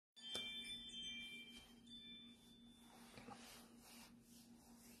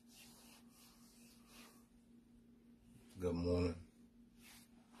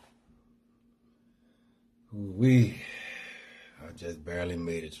barely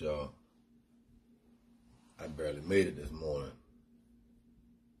made it, y'all. I barely made it this morning.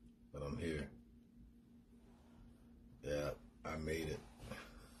 But I'm here. Yeah, I made it.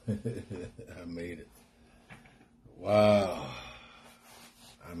 I made it. Wow.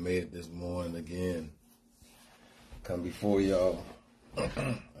 I made it this morning again. Come before y'all.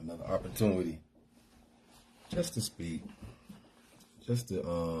 Another opportunity. Just to speak. Just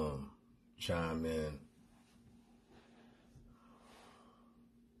to chime in.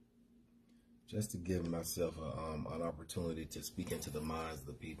 Just to give myself an opportunity to speak into the minds of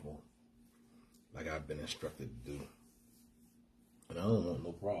the people, like I've been instructed to do. And I don't want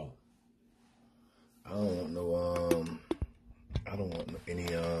no problem. I don't want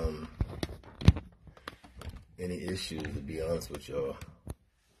any issues, to be honest with y'all.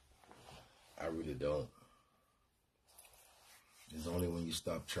 I really don't. It's only when you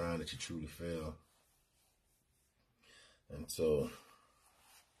stop trying that you truly fail. And so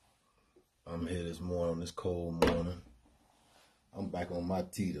I'm here this morning, on this cold morning. I'm back on my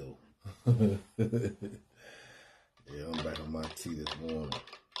tea though. Yeah, I'm back on my tea this morning.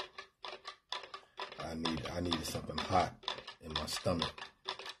 I needed something hot in my stomach.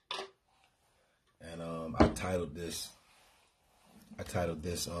 And I titled this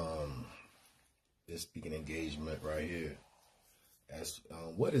this speaking engagement right here as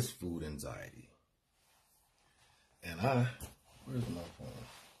what is food anxiety? And where's my phone?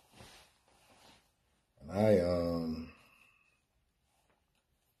 And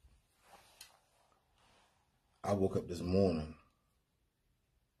I woke up this morning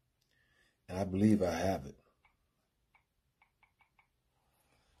and I believe I have it.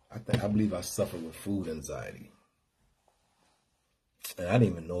 I believe I suffer with food anxiety. And I didn't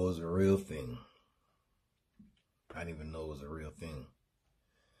even know it was a real thing.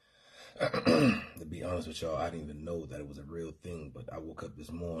 To be honest with y'all, I didn't even know that it was a real thing. But I woke up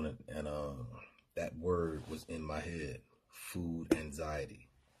this morning and that word was in my head, food anxiety.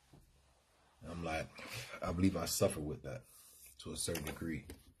 And I'm like, I believe I suffer with that to a certain degree.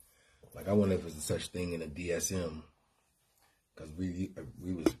 Like, I wonder if there's such thing in a DSM, because we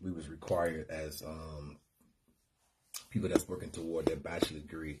was required as people that's working toward their bachelor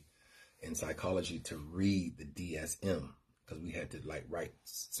degree in psychology to read the DSM, because we had to like write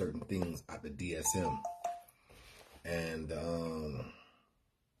certain things out the DSM. And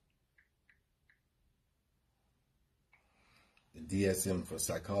the DSM for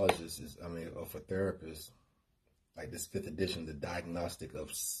psychologists or for therapists, like this 5th edition, the Diagnostic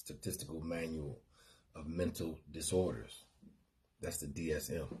of Statistical Manual of Mental Disorders. That's the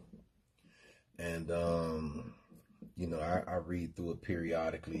DSM. And, you know, I read through it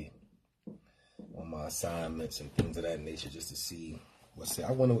periodically on my assignments and things of that nature, just to see what's it.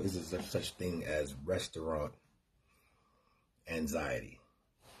 I wonder, is there such thing as restaurant anxiety?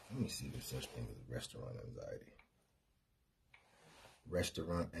 Let me see if there's such thing as restaurant anxiety.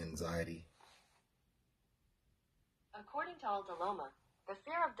 Restaurant anxiety. According to Alkaline-side, the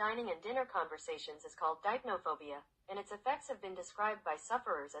fear of dining and dinner conversations is called dipnophobia, and its effects have been described by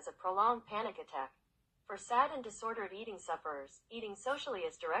sufferers as a prolonged panic attack. For sad and disordered eating sufferers, eating socially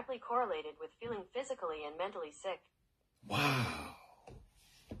is directly correlated with feeling physically and mentally sick. Wow.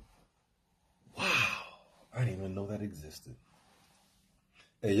 I didn't even know that existed.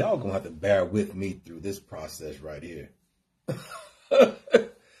 Hey, y'all gonna have to bear with me through this process right here.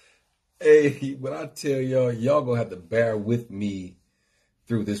 Hey, when I tell y'all gonna have to bear with me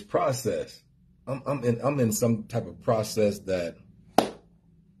through this process. I'm in some type of process that,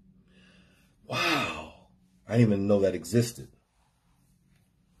 wow, I didn't even know that existed.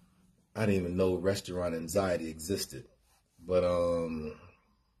 I didn't even know restaurant anxiety existed. But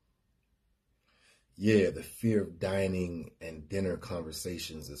yeah, the fear of dining and dinner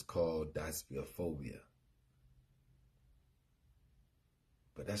conversations is called dysphobia.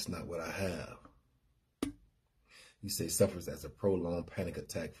 But that's not what I have. You say suffers as a prolonged panic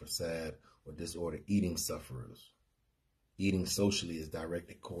attack for sad or disordered eating sufferers. Eating socially is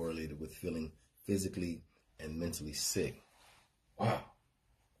directly correlated with feeling physically and mentally sick. Wow.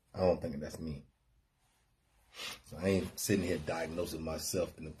 I don't think that's me. So I ain't sitting here diagnosing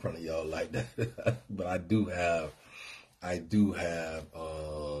myself in the front of y'all like that. But I do have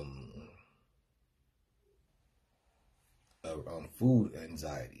food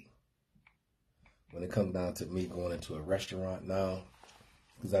anxiety. When it comes down to me going into a restaurant now,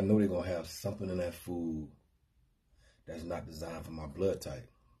 because I know they're going to have something in that food that's not designed for my blood type.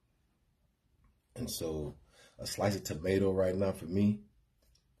 And so a slice of tomato right now for me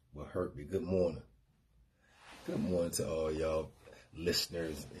will hurt me. Good morning. Good morning to all y'all.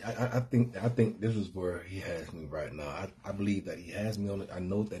 listeners. I think this is where he has me right now. I believe that he has me on. I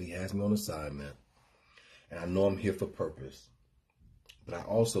know that he has me on assignment, and I know I'm here for purpose. But I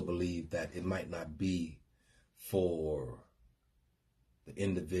also believe that it might not be for the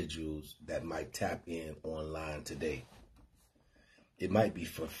individuals that might tap in online today. It might be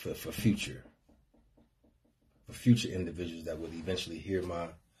for future individuals that would eventually hear my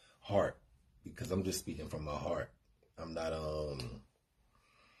heart, because I'm just speaking from my heart. I'm not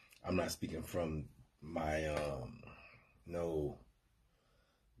speaking from my no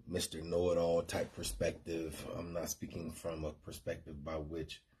Mr. Know-it-all type perspective. I'm not speaking from a perspective by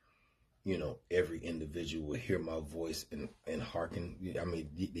which, you know, every individual will hear my voice and hearken. I mean,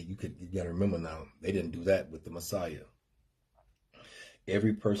 you got to remember now, they didn't do that with the Messiah.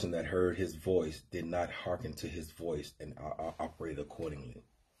 Every person that heard his voice did not hearken to his voice and operate accordingly.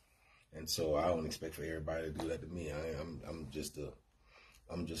 And so I don't expect for everybody to do that to me.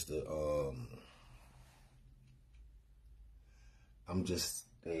 I'm just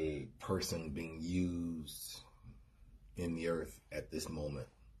a person being used in the earth at this moment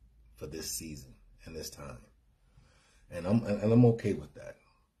for this season and this time. And I'm okay with that.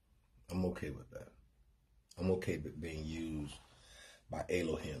 I'm okay with that. I'm okay with being used by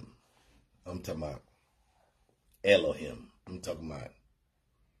Elohim. I'm talking about Elohim. I'm talking about,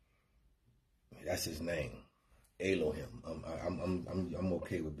 that's his name, Elohim. I'm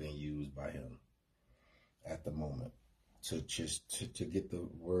okay with being used by him at the moment to get the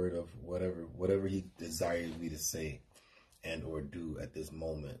word of whatever he desires me to say and or do at this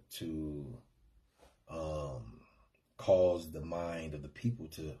moment, to cause the mind of the people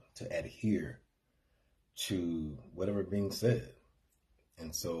to adhere to whatever being said.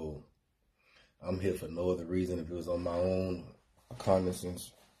 And so I'm here for no other reason. If it was on my own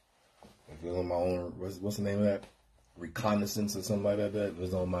reconnaissance, if it was on my own, what's the name of that? Reconnaissance or something like that. If it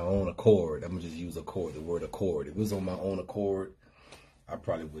was on my own accord, I'm going to just use accord, the word accord. If it was on my own accord, I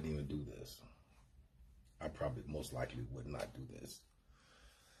probably wouldn't even do this. I probably most likely would not do this.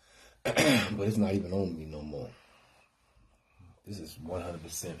 But it's not even on me no more. This is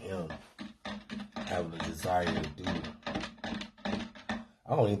 100% him having a desire to do it.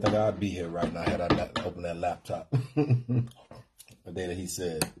 I don't even think I'd be here right now had I not opened that laptop. The day that he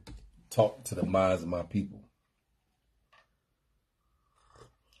said, talk to the minds of my people.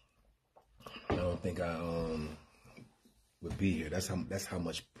 I don't think I would be here. That's how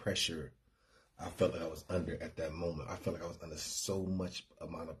much pressure I felt like I was under at that moment. I felt like I was under so much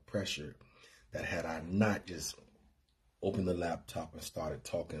amount of pressure that had I not just opened the laptop and started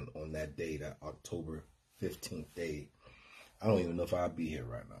talking on that day, that October 15th day, I don't even know if I'd be here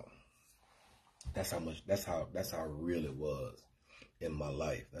right now. That's how real it was in my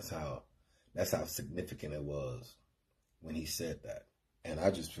life. That's how significant it was when he said that. And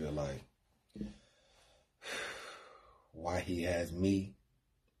I just feel like why he has me,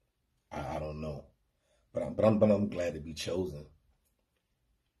 I don't know. But I'm glad to be chosen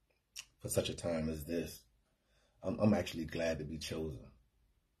for such a time as this. I'm actually glad to be chosen.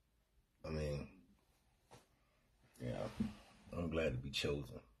 I mean, yeah, I'm glad to be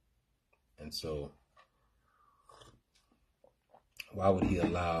chosen. And so, why would he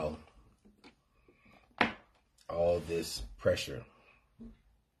allow all this pressure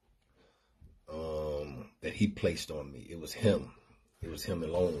that he placed on me? It was him. It was him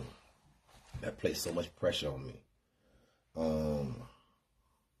alone that placed so much pressure on me.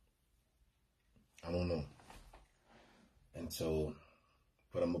 I don't know. And so,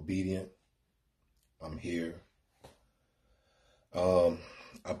 but I'm obedient. I'm here.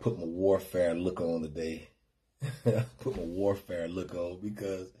 I put my warfare look on today. I put my warfare look on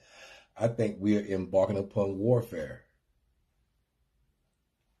because I think we are embarking upon warfare.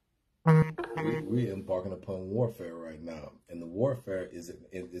 We're embarking upon warfare right now. And the warfare is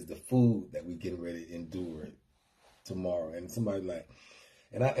the food that we're getting ready to endure tomorrow. And somebody like,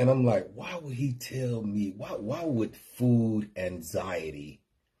 and I'm like, why would he tell me, why would food anxiety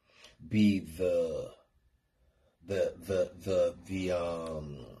be the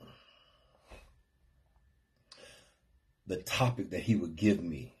topic that he would give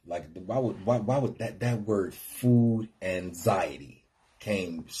me? Like, why would that word food anxiety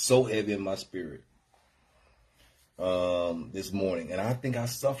came so heavy in my spirit this morning? And I think I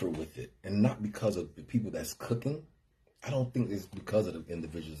suffer with it, and not because of the people that's cooking. I don't think it's because of the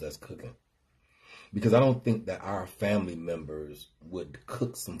individuals that's cooking, because I don't think that our family members would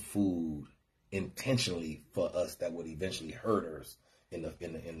cook some food intentionally for us that would eventually hurt us in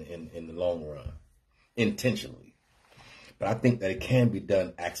the long run, intentionally. But I think that it can be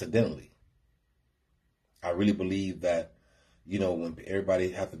done accidentally. I really believe that, You know, when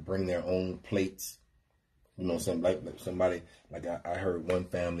everybody have to bring their own plates. You know, somebody like I heard one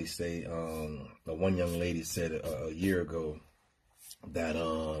family say, one young lady said a year ago that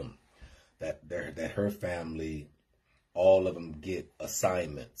that her family, all of them get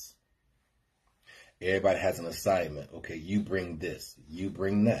assignments. Everybody has an assignment. Okay, you bring this, you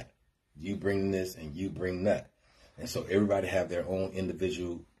bring that, you bring this, and you bring that. And so everybody have their own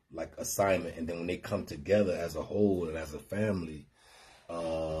individual like assignment. And then when they come together as a whole and as a family,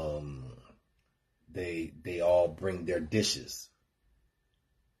 they all bring their dishes,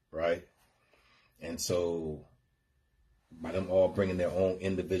 right? And so by them all bringing their own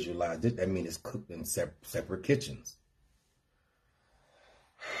individualized dish, that means it's cooked in separate kitchens.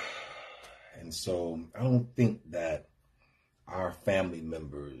 And so I don't think that our family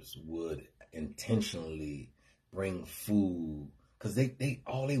members would intentionally bring food, because they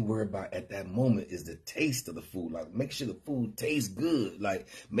all they worry about at that moment is the taste of the food. Like, make sure the food tastes good. Like,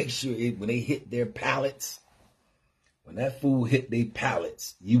 make sure when they hit their palates, when that food hit their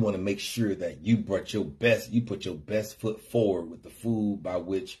palates, you want to make sure that you brought your best, you put your best foot forward with the food by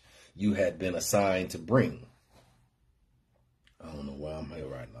which you had been assigned to bring. I don't know why I'm here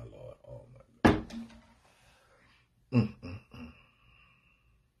right now, Lord. Oh my God.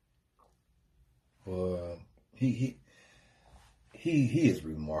 Well, he is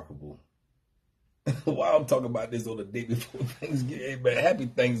remarkable. While I'm talking about this on the day before Thanksgiving, but happy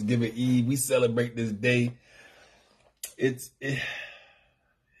Thanksgiving Eve. We celebrate this day. It's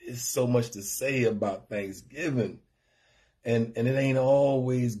so much to say about Thanksgiving, and it ain't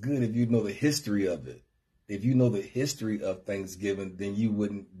always good if you know the history of it. If you know the history of Thanksgiving, then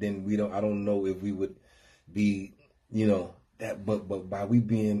I don't know if we would be, you know, that, but by we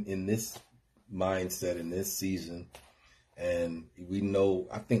being in this mindset in this season, and we know,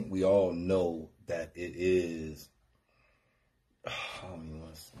 I think we all know that it is, I don't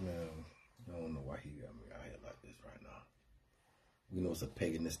know why he got me out here like this right now. We know it's a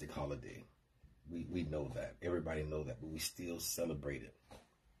paganistic holiday. We know that. Everybody know that, but we still celebrate it.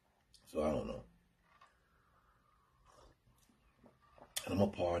 So I don't know. And I'm a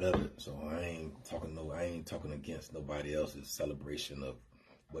part of it, so I ain't talking against nobody else's celebration of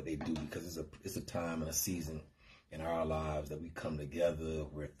what they do, because it's a time and a season in our lives that we come together.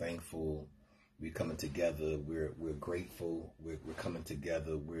 We're thankful. We're coming together. We're grateful. We're coming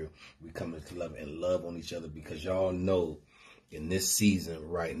together. We're coming to love on each other, because y'all know in this season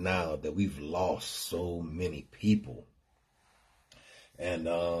right now that we've lost so many people. And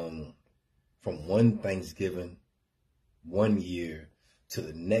from one Thanksgiving, one year, to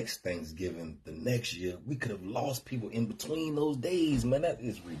the next Thanksgiving, the next year, we could have lost people in between those days, man. That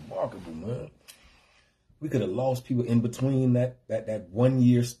is remarkable, man. We could have lost people in between that 1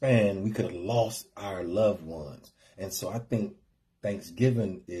 year span. We could have lost our loved ones. And so I think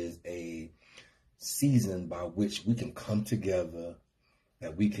Thanksgiving is a season by which we can come together,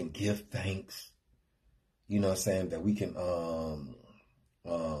 that we can give thanks, you know what I'm saying, that we can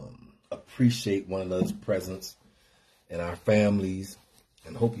appreciate one another's presence in our families.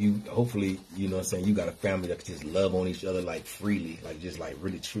 And hopefully, you know what I'm saying, you got a family that can just love on each other like freely, like just like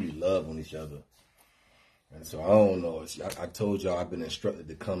really truly love on each other. And so I don't know. I told y'all I've been instructed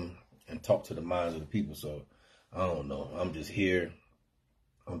to come and talk to the minds of the people. So I don't know. I'm just here.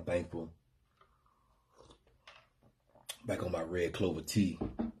 I'm thankful. Back on my red clover tea.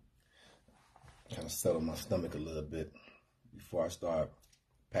 Kind of settle my stomach a little bit before I start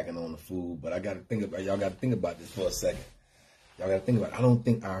packing on the food. But y'all got to think about this for a second. Y'all got to think about it. I don't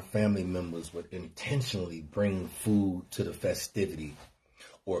think our family members would intentionally bring food to the festivity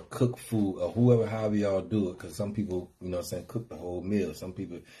or cook food, or however y'all do it. Because some people, you know what I'm saying, cook the whole meal. Some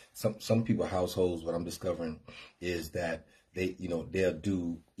people households, what I'm discovering is that they, you know, they'll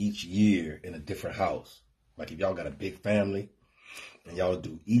do each year in a different house. Like if y'all got a big family and y'all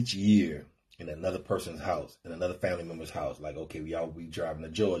do each year in another person's house, in another family member's house. Like, okay, we driving to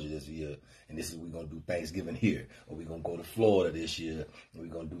Georgia this year, and we're going to do Thanksgiving here. Or we're going to go to Florida this year, and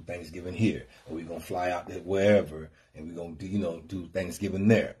we're going to do Thanksgiving here. Or we're going to fly out to wherever, and we're going to do Thanksgiving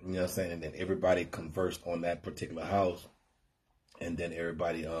there. You know what I'm saying? And then everybody conversed on that particular house. And then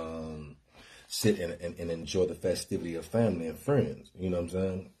everybody sit and enjoy the festivity of family and friends. You know what I'm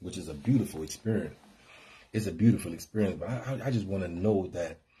saying? Which is a beautiful experience. It's a beautiful experience. But I just want to know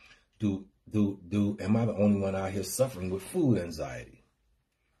that, am I the only one out here suffering with food anxiety?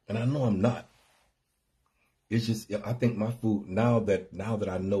 And I know I'm not. It's just, I think my food, now that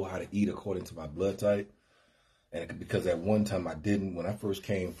I know how to eat according to my blood type, and because at one time I didn't, when I first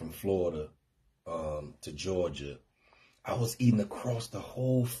came from Florida to Georgia, I was eating across the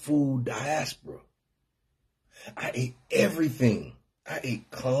whole food diaspora. I ate everything. I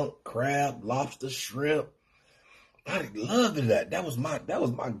ate conch, crab, lobster, shrimp. I loved that. That was my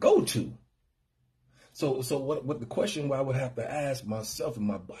go-to. So what the question I would have to ask myself and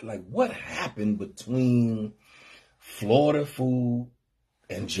my body, like, what happened between Florida food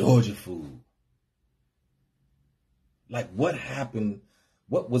and Georgia food? Like, what happened?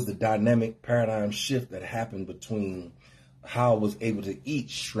 What was the dynamic paradigm shift that happened between how I was able to eat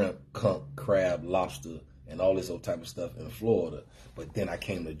shrimp, conch, crab, lobster, and all this old type of stuff in Florida? But then I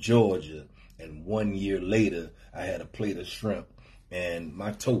came to Georgia, and 1 year later, I had a plate of shrimp, and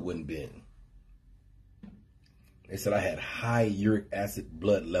my toe wouldn't bend. They said I had high uric acid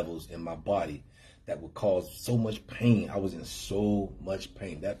blood levels in my body that would cause so much pain. I was in so much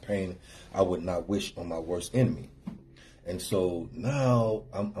pain. That pain I would not wish on my worst enemy. And so now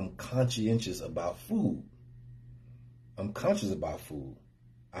I'm conscientious about food. I'm conscious about food.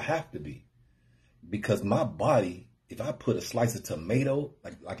 I have to be. Because my body, if I put a slice of tomato,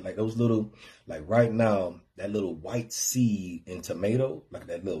 like those little, like right now, that little white seed in tomato, like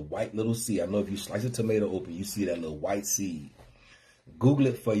that little white little seed. I know if you slice a tomato open, you see that little white seed. Google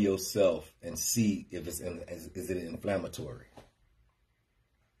it for yourself and see if is it inflammatory.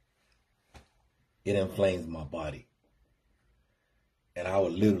 It inflames my body. And I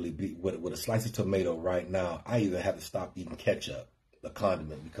would literally be, with a slice of tomato right now, I even have to stop eating ketchup, the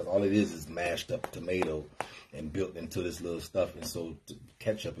condiment, because all it is mashed up tomato and built into this little stuff. And so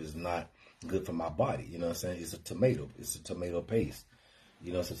ketchup is not good for my body. You know what I'm saying? It's a tomato. It's a tomato paste.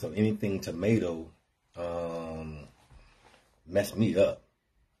 You know, so anything tomato messed me up.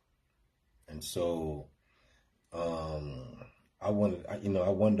 And so I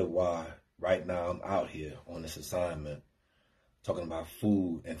wonder why right now I'm out here on this assignment talking about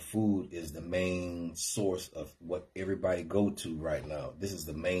food, and food is the main source of what everybody go to right now. This is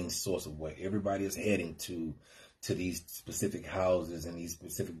the main source of where everybody is heading to these specific houses and these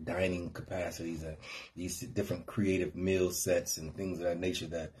specific dining capacities and these different creative meal sets and things of that nature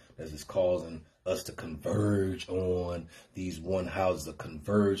that is causing us to converge on these one houses, to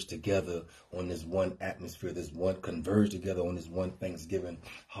converge together on this one atmosphere, converge together on this one Thanksgiving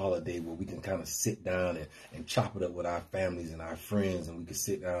holiday where we can kind of sit down and chop it up with our families and our friends, and we can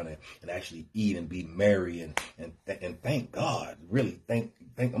sit down and actually eat and be merry and thank God, really thanking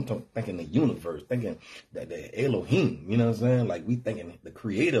the universe, thanking the Elohim, you know what I'm saying? Like, we thanking the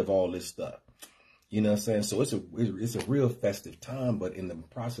creator of all this stuff. You know what I'm saying? So it's a real festive time, but in the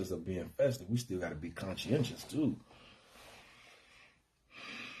process of being festive, we still got to be conscientious too.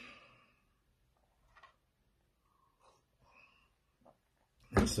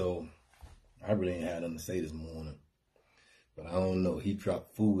 And so I really ain't had nothing to say this morning, but I don't know. He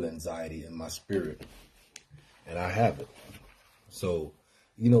dropped food anxiety in my spirit, and I have it. So,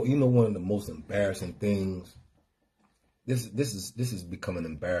 you know, one of the most embarrassing things. This is becoming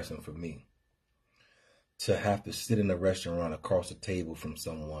embarrassing for me. To have to sit in a restaurant across the table from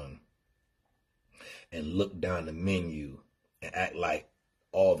someone and look down the menu and act like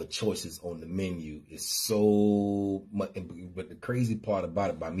all the choices on the menu is so much. But the crazy part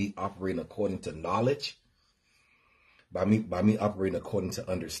about it, by me operating according to knowledge, by me operating according to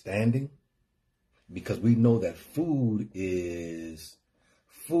understanding, because we know that food is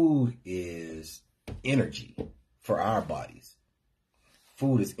energy for our bodies.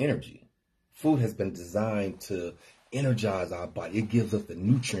 Food is energy. Food has been designed to energize our body. It gives us the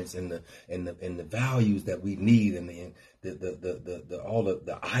nutrients and the values that we need, and all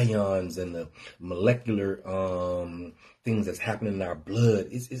the ions and the molecular things that's happening in our blood.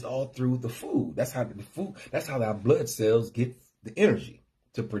 It's all through the food. That's how our blood cells get the energy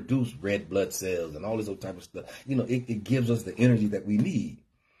to produce red blood cells and all this other type of stuff. You know, it gives us the energy that we need.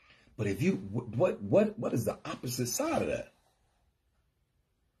 But what is the opposite side of that?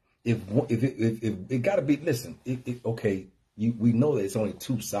 If it got to be, listen, we know that it's only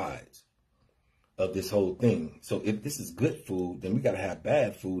two sides of this whole thing. So if this is good food, then we got to have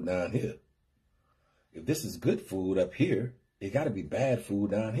bad food down here. If this is good food up here, it got to be bad food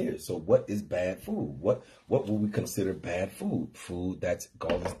down here. So what is bad food? What will we consider bad food? Food that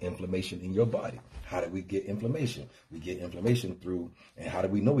causes inflammation in your body. How do we get inflammation? We get inflammation through, and how do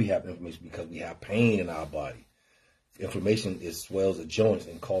we know we have inflammation? Because we have pain in our body. Inflammation swells the joints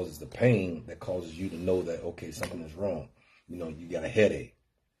and causes the pain that causes you to know that, okay, something is wrong. You know, you got a headache.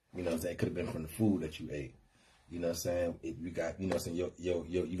 You know what I'm saying? It could have been from the food that you ate. You know what I'm saying? You got, you know what I'm saying,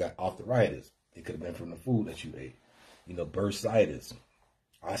 you got arthritis. It could have been from the food that you ate. You know, bursitis,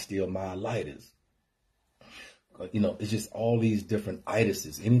 osteomyelitis. You know, it's just all these different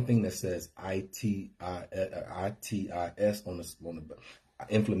itises. Anything that says itis on the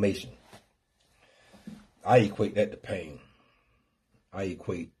inflammation. I equate that to pain. I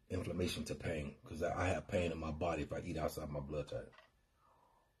equate inflammation to pain because I have pain in my body if I eat outside my blood type.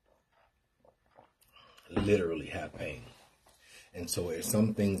 Literally have pain. And so there's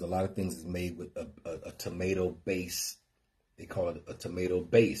some things, a lot of things is made with a tomato base. They call it a tomato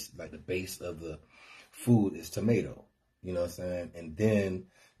base. Like the base of the food is tomato. You know what I'm saying? And then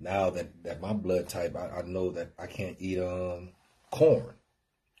now that my blood type, I know that I can't eat corn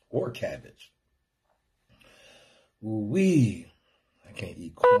or cabbage. I can't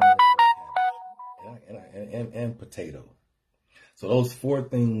eat corn or cabbage and potato. So those 4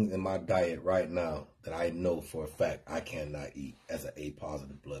 things in my diet right now that I know for a fact I cannot eat as an A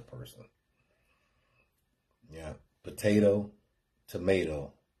positive blood person. Yeah, potato,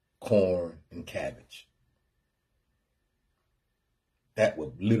 tomato, corn, and cabbage. That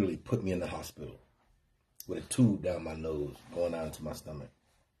would literally put me in the hospital with a tube down my nose going out into my stomach.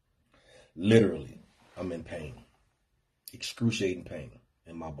 Literally, I'm in pain. Excruciating pain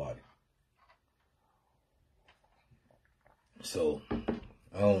in my body. So,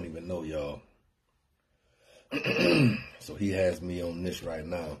 I don't even know, y'all. So he has me on this right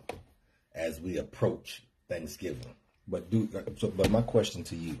now as we approach Thanksgiving. But my question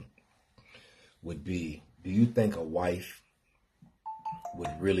to you would be, do you think a wife would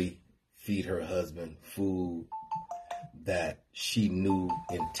really feed her husband food that she knew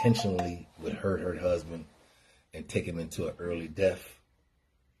intentionally would hurt her husband and take him into an early death?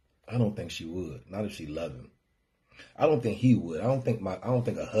 I don't think she would. Not if she loved him. I don't think he would. I don't think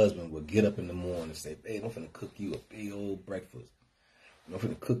a husband would get up in the morning and say, "Babe, I'm finna cook you a big old breakfast. I'm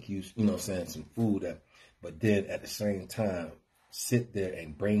finna cook you, you know what I'm saying, some food." But then at the same time, sit there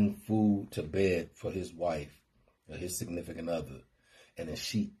and bring food to bed for his wife or his significant other, and then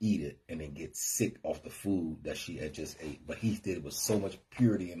she eat it and then get sick off the food that she had just ate. But he did it with so much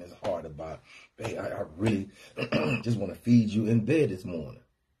purity in his heart about, "Babe, I really just want to feed you in bed this morning."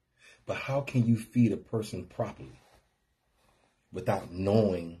 But how can you feed a person properly without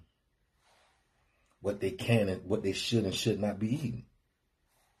knowing what they can and what they should and should not be eating?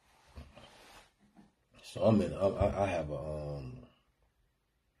 So I'm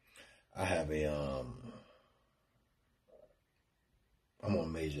on a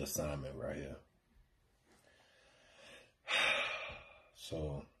major assignment right here.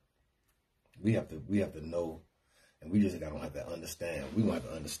 So we have to know, and we just don't have to understand. We want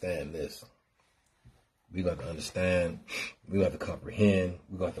to understand this. We got to understand. We got to comprehend.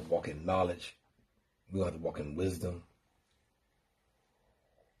 We got to walk in knowledge. We got to walk in wisdom.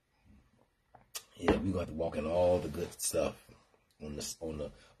 Yeah, we got to walk in all the good stuff on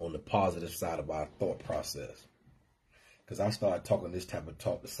the positive side of our thought process. Because I started talking this type of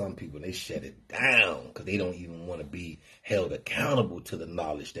talk to some people, and they shut it down because they don't even want to be held accountable to the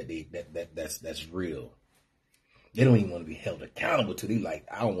knowledge that's real. They don't even want to be held accountable to. They like,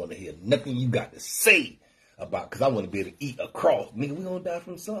 "I don't want to hear nothing you got to say about, because I want to be able to eat across." Nigga, we gonna die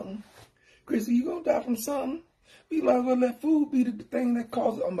from something? Chrissy, you gonna die from something? We might as well let food be the thing that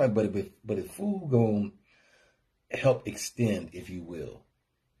causes. I'm like, but if food gonna help extend, if you will,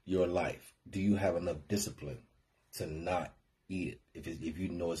 your life, do you have enough discipline to not eat it? If you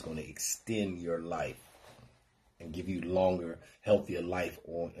know it's gonna extend your life and give you longer, healthier life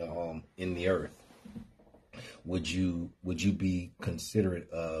on in the earth, would you be considerate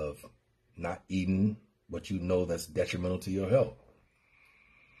of not eating what you know that's detrimental to your health?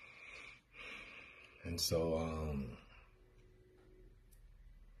 And so,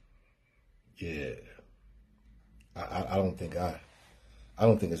 yeah, I don't think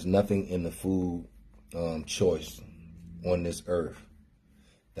there's nothing in the food choice on this earth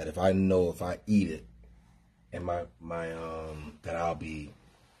that if I know if I eat it and my that I'll be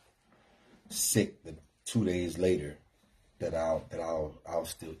sick the 2 days later, that I'll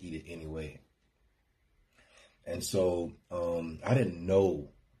still eat it anyway. And so I didn't know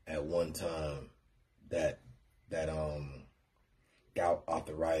at one time that gout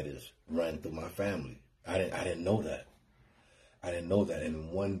arthritis ran through my family. I didn't know that.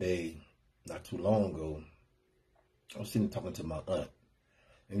 And one day, not too long ago, I was sitting talking to my aunt.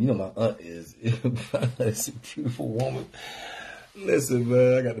 And you know my aunt is a beautiful woman. Listen,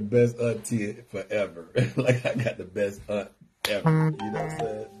 man, I got the best auntie forever. Like, I got the best aunt ever. You know what I'm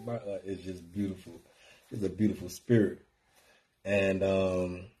saying? My aunt is just beautiful. She's a beautiful spirit. And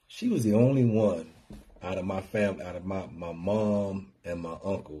she was the only one out of my family, out of my mom and my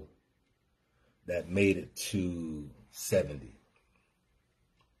uncle, that made it to 70.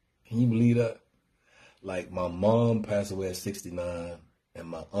 Can you believe that? Like, my mom passed away at 69, and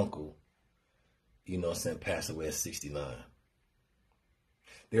my uncle, you know what I'm saying, passed away at 69.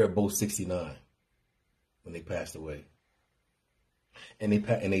 They were both 69. when they passed away. And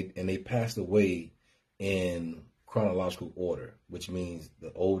they passed away in chronological order, which means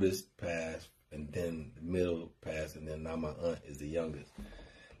the oldest passed, and then the middle passed, and then now my aunt is the youngest,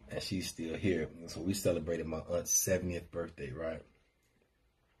 and she's still here. So we celebrated my aunt's 70th birthday, right?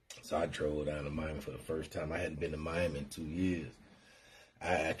 So I drove down to Miami for the first time. I hadn't been to Miami in 2 years.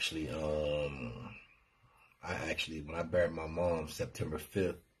 I actually, when I buried my mom September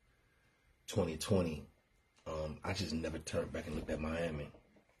 5th, 2020, I just never turned back and looked at Miami.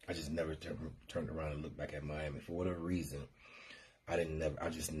 I just never turned around and looked back at Miami. For whatever reason, I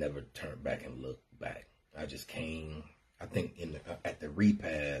just never turned back and looked back. I just came, I think at the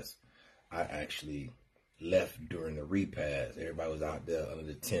repast, I actually left during the repast. Everybody was out there under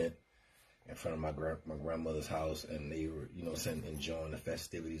the tent in front of my grandmother's house, and they were, enjoying the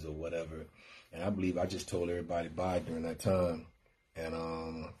festivities or whatever. And I believe I just told everybody bye during that time, and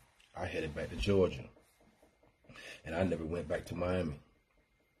I headed back to Georgia. And I never went back to Miami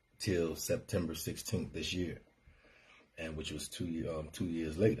till September 16th this year, and which was 2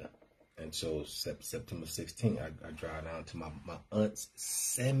 years later. And so September 16th, I drive down to my aunt's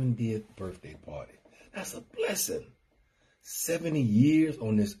 70th birthday party. That's a blessing. 70 years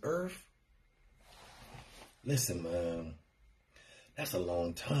on this earth. Listen, man, that's a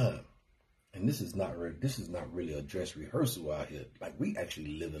long time. And this is not really a dress rehearsal out here. Like, we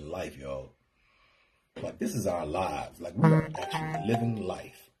actually living life, y'all. Like, this is our lives. Like, we are actually living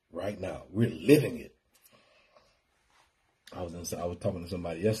life right now. We're living it. I was talking to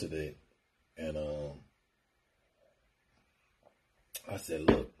somebody yesterday, and I said,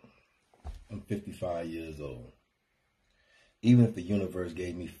 look, I'm 55 years old. Even if the universe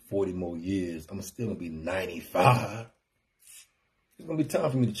gave me 40 more years, I'm still going to be 95. It's going to be time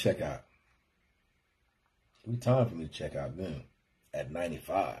for me to check out. It'll be time for me to check out then. At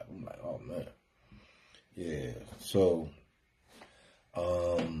 95, I'm like, oh, man. Yeah, so,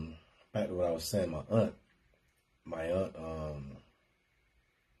 back to what I was saying, my aunt,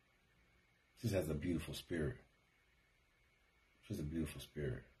 she has a beautiful spirit. She's a beautiful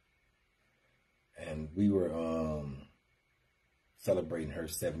spirit. And we were, celebrating her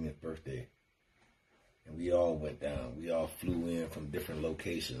 70th birthday. And we all went down. We all flew in from different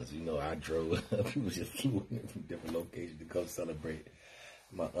locations. I drove up. People just flew in from different locations to come celebrate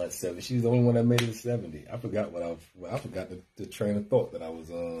my aunt's 70. She's the only one that made it to 70. I forgot the train of thought that I was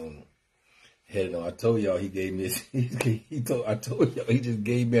heading on. I told y'all he gave me I told y'all he just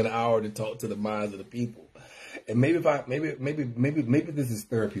gave me an hour to talk to the minds of the people. And maybe this is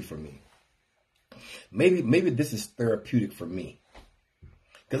therapy for me. Maybe this is therapeutic for me.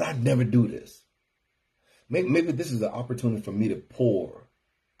 Because I never do this. Maybe this is an opportunity for me to pour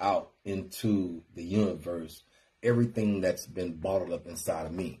out into the universe everything that's been bottled up inside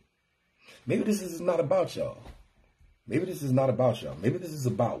of me. Maybe this is not about y'all. Maybe this is not about y'all. Maybe this is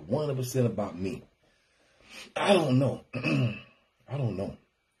about 100% about me. I don't know. I don't know.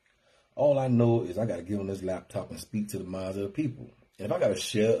 All I know is I got to get on this laptop and speak to the minds of the people. And if I got to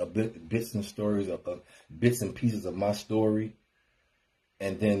share bits and stories of bits and pieces of my story,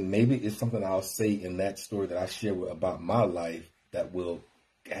 and then maybe it's something I'll say in that story that I share about my life that will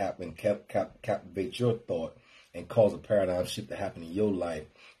captivate your thought and cause a paradigm shift to happen in your life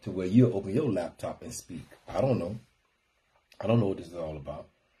to where you'll open your laptop and speak. I don't know. I don't know what this is all about.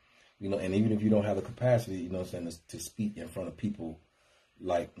 And even if you don't have the capacity, to speak in front of people,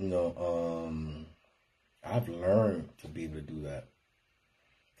 like, I've learned to be able to do that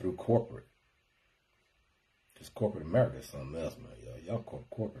through corporate. Because corporate America is something else, man. Y'all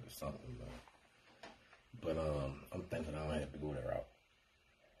corporate is something, man. But I'm thinking I don't have to go that route.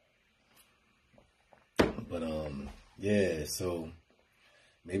 But yeah, so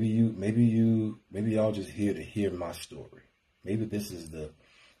maybe y'all just here to hear my story. Maybe this is the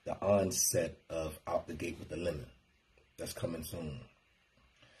onset of Out the Gate with the Lemon that's coming soon.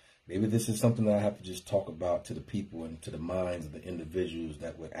 Maybe this is something that I have to just talk about to the people and to the minds of the individuals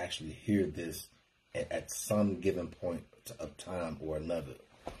that would actually hear this at some given point of time or another.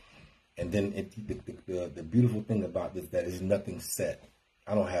 And then the beautiful thing about this, that is nothing set.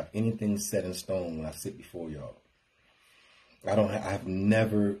 I don't have anything set in stone when I sit before y'all. I've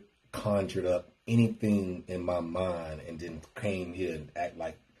never conjured up anything in my mind and then came here and act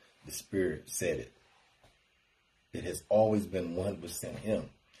like the Spirit said it. It has always been 100% Him.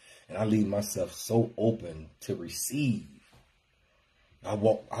 And I leave myself so open to receive. I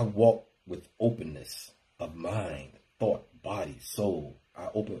walk with openness of mind, thought, body, soul. I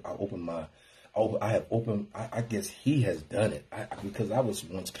guess He has done it. Because I was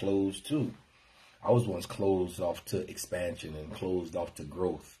once closed too. I was once closed off to expansion and closed off to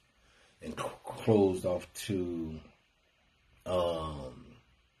growth. and closed off to, I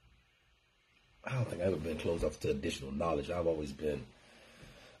don't think I've ever been closed off to additional knowledge. I've always been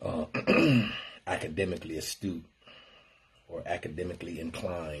academically astute or academically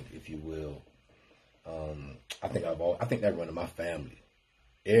inclined, if you will. I think that run in my family.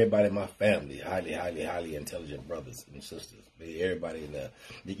 Everybody in my family, highly intelligent brothers and sisters. Everybody in there.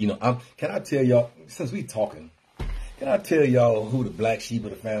 Can I tell y'all, since we talking, can I tell y'all who the black sheep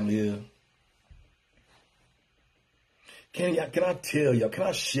of the family is? Can I tell y'all, can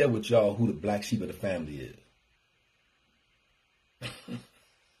I share with y'all who the black sheep of the family is?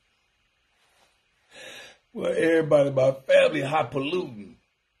 Well, everybody in my family highfalutin.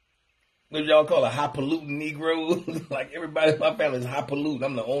 What y'all call a highfalutin Negro? Like everybody in my family is highfalutin.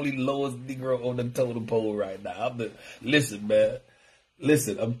 I'm the only lowest Negro on the totem pole right now. Listen, man.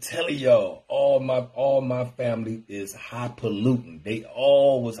 Listen, I'm telling y'all, all my family is highfalutin. They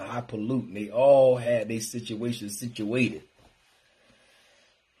all was highfalutin. They all had their situations situated.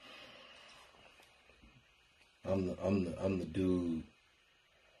 I'm the dude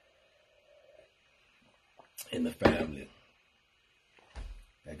in the family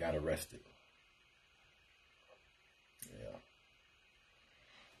that got arrested.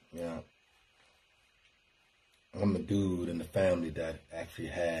 Yeah. I'm the dude in the family that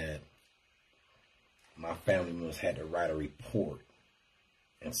actually my family members had to write a report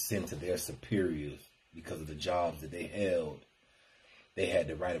and send to their superiors because of the jobs that they held. They had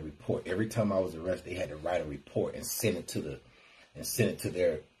to write a report. Every time I was arrested, they had to write a report and send it to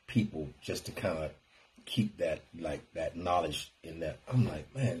their people just to kind of keep that knowledge in that. I'm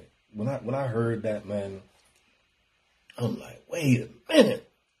like, man, when I heard that, man, I'm like, wait a minute.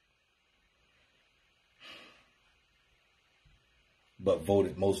 But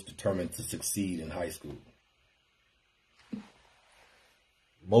voted most determined to succeed in high school.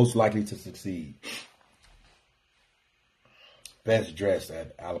 Most likely to succeed. Best dressed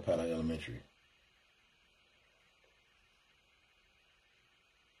at Alkaline Elementary.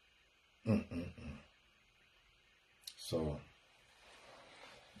 So,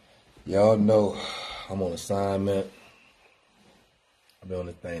 y'all know I'm on assignment. I've been on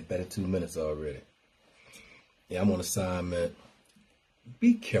this thing 32 minutes already. Yeah, I'm on assignment.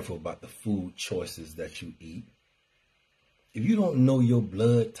 Be careful about the food choices that you eat. If you don't know your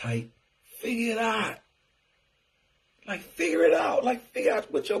blood type, figure it out. Figure it out. Figure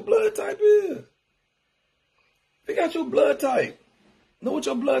out what your blood type is. Figure out your blood type. Know what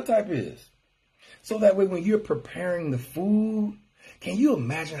your blood type is. So that way when you're preparing the food, can you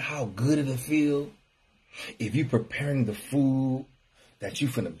imagine how good it'll feel if you're preparing the food that you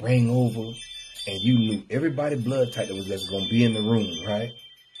finna bring over and you knew everybody's blood type that's going to be in the room, right?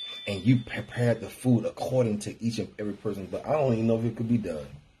 And you prepared the food according to each and every person. But I don't even know if it could be done.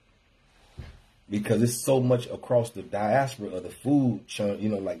 Because it's so much across the diaspora of the food,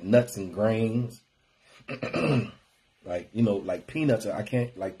 like nuts and grains. Like peanuts, I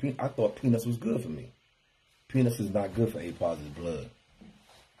thought peanuts was good for me. Peanuts is not good for A positive blood.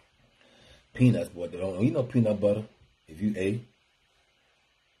 Peanuts, boy, peanut butter, if you ate,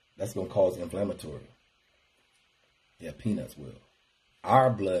 that's going to cause inflammatory. Yeah, peanuts will.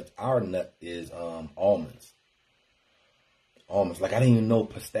 Our nut is almonds. Almonds. Like I didn't even know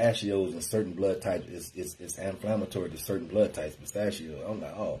pistachios and certain blood types is inflammatory to certain blood types. Pistachio. I'm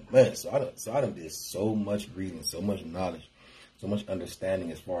like, oh man. So I done did so much reading, so much knowledge, so much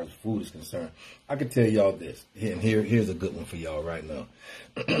understanding as far as food is concerned. I can tell y'all this, and here's a good one for y'all right now.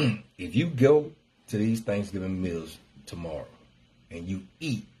 If you go to these Thanksgiving meals tomorrow and you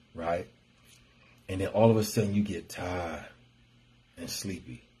eat, right? And then all of a sudden you get tired and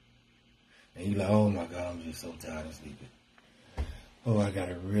sleepy. And you're like, oh my God, I'm just so tired and sleepy. Oh, I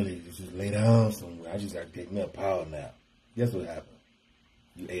gotta really just lay down somewhere. I just gotta take me a power nap. Guess what happened?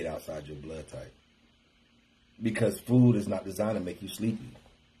 You ate outside your blood type. Because food is not designed to make you sleepy.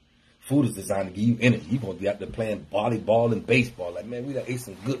 Food is designed to give you energy. You're going to be out there playing volleyball and baseball. Like, man, we done ate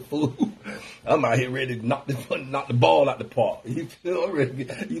some good food. I'm out here ready to knock the ball out the park. You feel ready?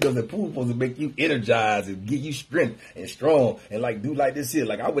 The food supposed to make you energized and give you strength and strong and do like this here.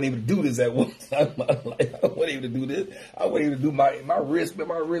 Like, I wasn't able to do this at one time. I wasn't able to do this. I wasn't able to do my wrist, but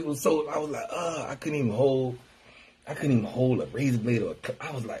my wrist was so, I was like, I couldn't even hold a razor blade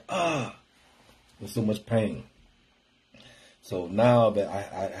I was like, with so much pain. So now that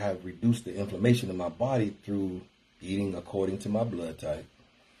I have reduced the inflammation in my body through eating according to my blood type,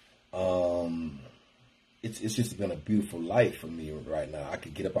 it's just been a beautiful life for me right now. I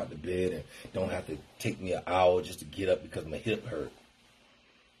could get up out the bed and don't have to take me an hour just to get up because my hip hurt.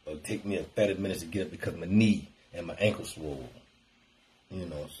 Or take me 30 minutes to get up because my knee and my ankle swole.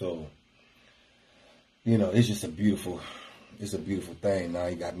 So You know, it's just it's a beautiful thing. Now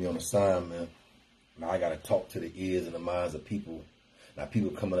you got me on assignment. Now I got to talk to the ears and the minds of people. Now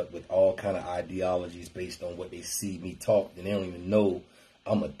people coming up with all kind of ideologies based on what they see me talk, and they don't even know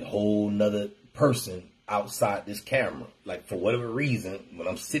I'm a whole nother person outside this camera. Like, for whatever reason, when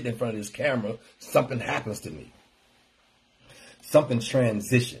I'm sitting in front of this camera, something happens to me. Something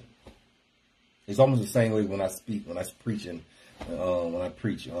transition. It's almost the same way when I speak, when I preach.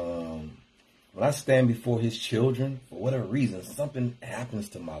 When I stand before his children, for whatever reason, something happens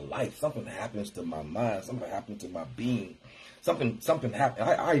to my life. Something happens to my mind. Something happens to my being. Something happened.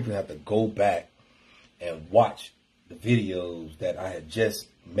 I even have to go back and watch the videos that I had just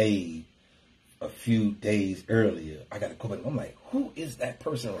made a few days earlier. I got to go back. I'm like, who is that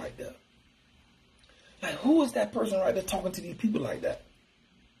person right there? Like, who is that person right there talking to these people like that?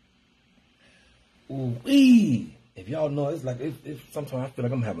 Ooh-wee. If y'all know, it's like, if sometimes I feel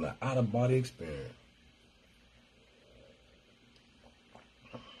like I'm having an out-of-body experience.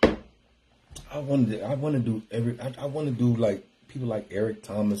 I want to do like people like Eric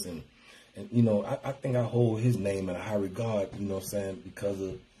Thomas and you know, I think I hold his name in a high regard, you know what I'm saying, because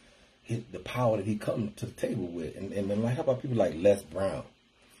of the power that he comes to the table with. And then, like, how about people like Les Brown?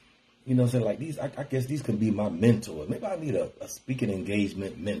 You know what I'm saying? Like, these, I guess these can be my mentors. Maybe I need a speaking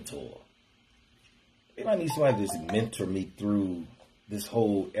engagement mentor. Maybe I need somebody to just mentor me through this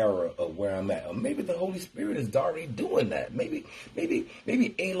whole era of where I'm at. Or maybe the Holy Spirit is already doing that. Maybe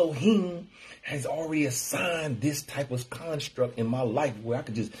Elohim has already assigned this type of construct in my life where I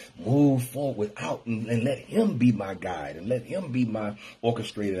could just move forward without and let him be my guide and let him be my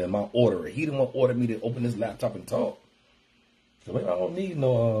orchestrator and my orderer. He didn't want to order me to open this laptop and talk. So maybe I don't need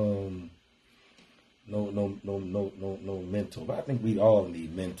no mentor. But I think we all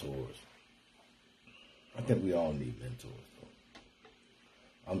need mentors. I think we all need mentors.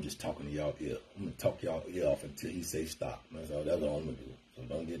 I'm just talking to y'all ear. I'm going to talk y'all ear off until he say stop. That's all I'm going to do. So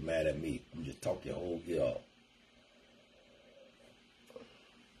don't get mad at me. I'm just talk your whole ear off.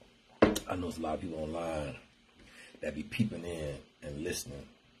 I know there's a lot of people online that be peeping in and listening,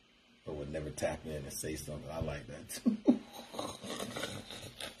 but would never tap in and say something. I like that too.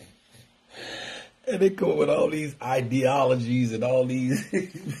 And they come up with all these ideologies and all these,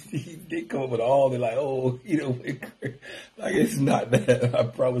 they come up with all, they're like, oh, you know, like, it's not that. I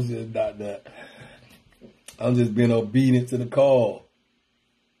promise you it's not that. I'm just being obedient to the call.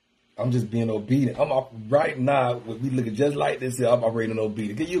 I'm just being obedient. Right now, we looking just like this here, I'm operating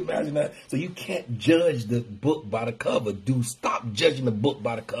obedient. Can you imagine that? So you can't judge the book by the cover. Stop judging the book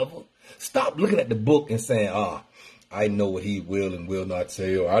by the cover. Stop looking at the book and saying, I know what he will and will not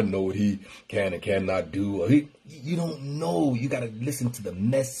say, or I know what he can and cannot do. Or you don't know. You got to listen to the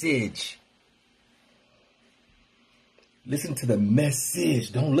message. Listen to the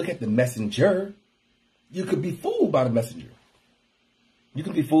message. Don't look at the messenger. You could be fooled by the messenger. You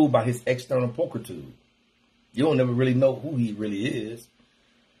can be fooled by his external pulchritude. You don't never really know who he really is.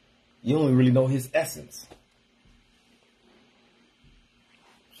 You don't really know his essence.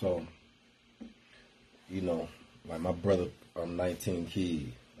 So, you know, like my brother 19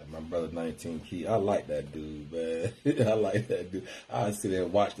 Key. Like my brother 19 Key. I like that dude, man. I like that dude. I sit there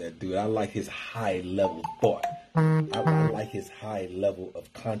and watch that dude. I like his high level of thought. I like his high level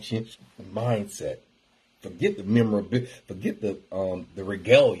of conscience mindset. Forget the memorability. Forget the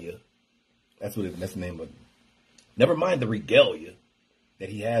regalia. That's the name of it. Never mind the regalia that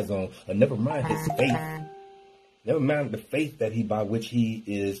he has on. Or never mind his faith. Never mind the faith that by which he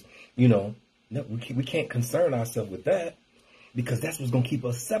is, you know. No, we can't concern ourselves with that because that's what's going to keep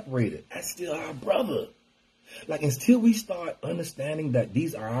us separated. That's still our brother. Like, until we start understanding that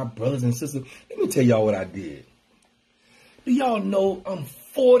these are our brothers and sisters, let me tell y'all what I did. Do y'all know I'm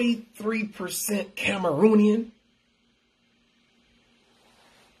 43% Cameroonian?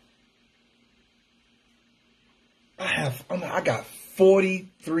 I got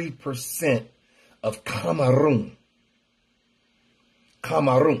 43% of Cameroon.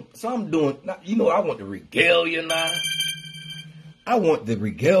 So I'm doing, you know, I want the regalia now. I want the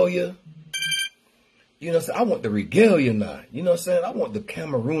regalia. You know what I'm saying? I want the regalia now. You know what I'm saying? I want the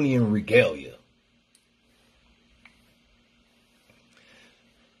Cameroonian regalia.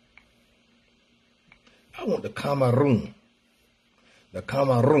 I want the Cameroon. The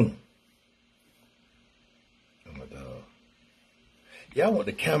Cameroon. Oh my God. Yeah, I want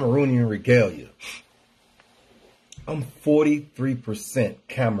the Cameroonian regalia. I'm 43%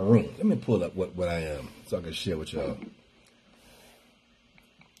 Cameroon. Let me pull up what I am so I can share with y'all.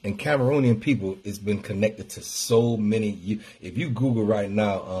 And Cameroonian people, it's been connected to so many. If you Google right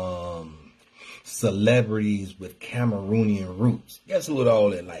now, celebrities with Cameroonian roots. Guess who it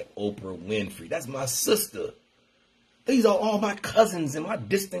all in? Like Oprah Winfrey. That's my sister. These are all my cousins and my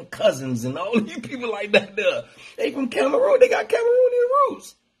distant cousins and all you people like that there. They from Cameroon. They got Cameroonian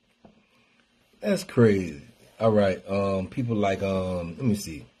roots. That's crazy. All right. People like, let me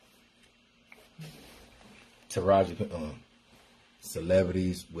see. Taraji,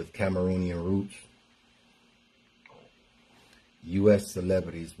 celebrities with Cameroonian roots. U.S.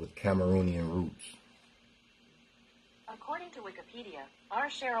 celebrities with Cameroonian roots. According to Wikipedia, R.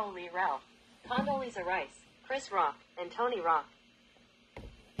 Cheryl Lee Ralph, Condoleezza Rice, Chris Rock, and Tony Rock.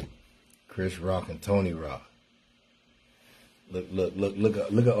 Chris Rock and Tony Rock. Look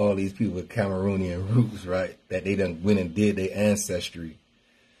at all these people with Cameroonian roots, right? That they done went and did their ancestry.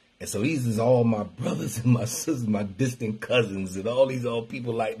 And so these is all my brothers and my sisters, my distant cousins, and all these old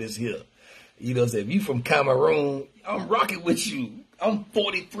people like this here. You know what I'm saying? If you from Cameroon, I'm rocking with you. I'm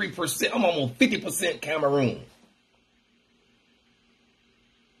 43%. I'm almost 50% Cameroon.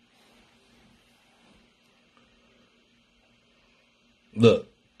 Look,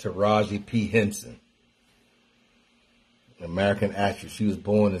 Taraji P. Henson, American actress. She was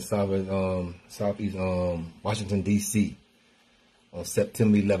born in Southeast Washington, D.C. on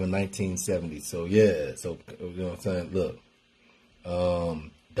September 11, 1970. So, yeah. So, you know what I'm saying? Look.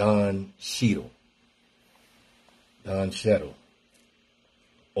 Don Cheadle.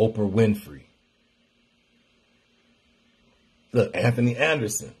 Oprah Winfrey. Look, Anthony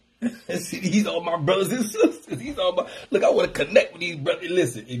Anderson. See, these are my brothers and sisters. These are my. Look, I want to connect with these brothers.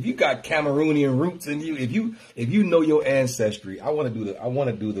 Listen, if you got Cameroonian roots in you, if you know your ancestry, I want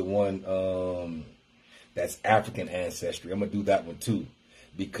to do the one that's African ancestry. I'm gonna do that one too,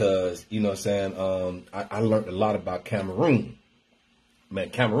 because you know what I'm saying. I learned a lot about Cameroon. Man,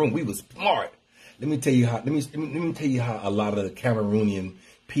 Cameroon, we was smart. Let me tell you how. Let me tell you how a lot of the Cameroonian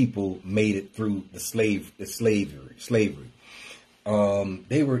people made it through the slavery.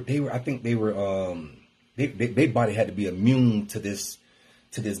 I think they were. Their body had to be immune to this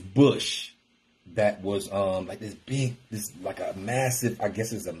bush that was like this like a massive. I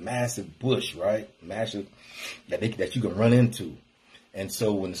guess it's a massive bush, right? Massive that you can run into. And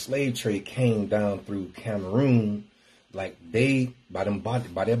so when the slave trade came down through Cameroon. Like by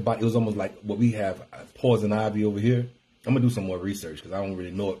their body, it was almost like what we have poison ivy over here. I'm gonna do some more research because I don't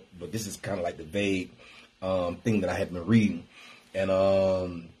really know it, but this is kind of like the vague thing that I had been reading. And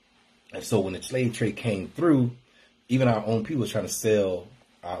so when the slave trade came through, even our own people was trying to sell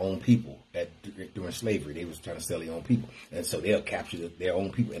our own people during slavery. They was trying to sell their own people, and so they'll capture their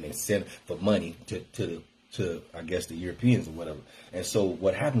own people and they send for money to I guess the Europeans or whatever. And so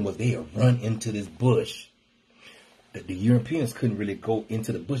what happened was they had run into this bush. The Europeans couldn't really go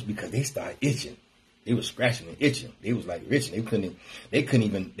into the bush because they started itching. They was scratching and itching. They was like itching. They couldn't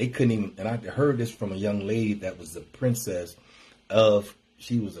even. And I heard this from a young lady that was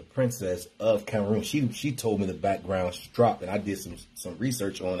she was a princess of Cameroon. She told me the background drop, and I did some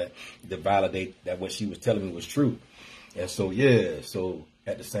research on it to validate that what she was telling me was true. And so yeah, so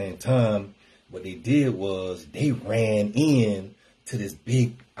at the same time, what they did was they ran in to this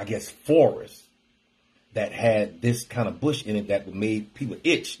big, I guess, forest that had this kind of bush in it that made people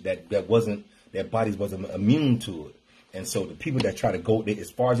itch, that their bodies wasn't immune to it. And so the people that try to go,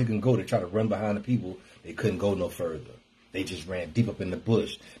 as far as they can go, to try to run behind the people, they couldn't go no further. They just ran deep up in the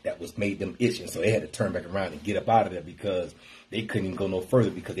bush that made them itch. And so they had to turn back around and get up out of there because they couldn't even go no further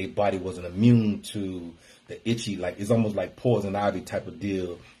because their body wasn't immune to the itchy, like it's almost like poison ivy type of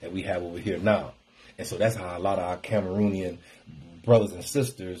deal that we have over here now. And so that's how a lot of our Cameroonian brothers and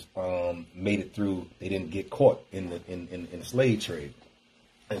sisters made it through. They didn't get caught in the slave trade,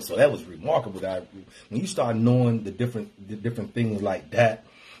 and so that was remarkable. That when you start knowing the different things like that,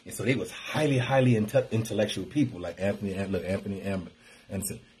 and so they was highly intellectual people like Anthony Amber, and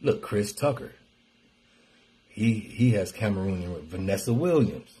so, look, Chris Tucker. He has Cameroonian roots. Vanessa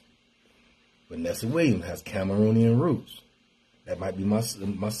Williams has Cameroonian roots. That might be my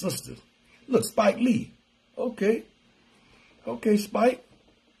sister. Look, Spike Lee. Okay, Spike.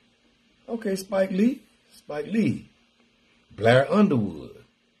 Okay, Spike Lee. Blair Underwood.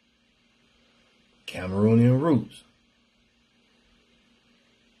 Cameroonian roots.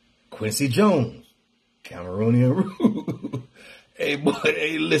 Quincy Jones. Cameroonian roots. Hey, boy,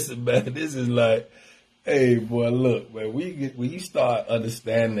 hey, listen, man. This is like, hey, boy, look, man. When you start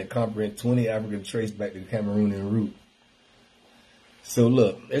understanding and comprehend 20 African traits back to the Cameroonian root. So,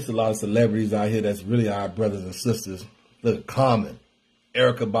 look, there's a lot of celebrities out here that's really our brothers and sisters. Look, Common,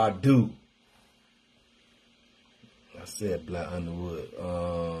 Erykah Badu. I said Black Underwood.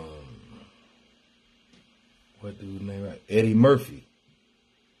 What dude's name right? Eddie Murphy.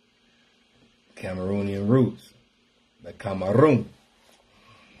 Cameroonian roots. Like Cameroon.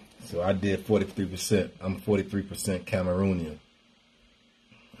 So I did 43%. I'm 43% Cameroonian.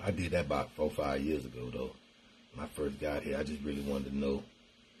 I did that about 4 or 5 years ago, though. When I first got here, I just really wanted to know.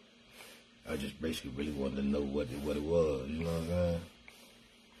 I just basically really wanted to know what it was. You know what I'm saying?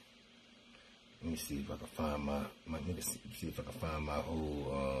 Let me see if I can find my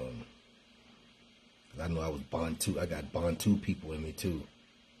whole. Cause I know I was Bantu. I got Bantu people in me too.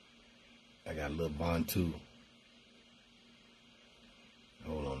 I got a little Bantu.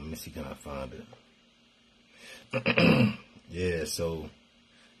 Hold on, let me see, can I find it? Yeah, so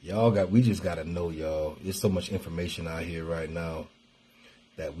we just gotta know, y'all. There's so much information out here right now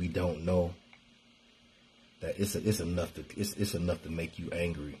that we don't know. That it's enough to make you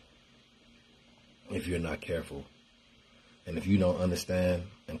angry if you're not careful, and if you don't understand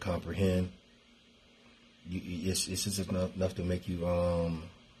and comprehend, it's just enough to make you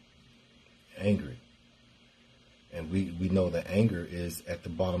angry. And we know that anger is at the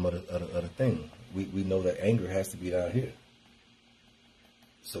bottom of the thing. We know that anger has to be down here.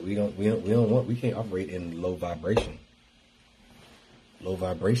 So we can't operate in low vibration. Low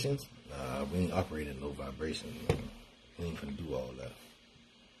vibrations? Nah, we ain't operating in low vibrations. We ain't gonna do all that.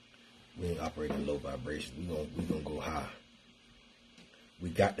 We ain't operating in low vibrations. We gonna go high. We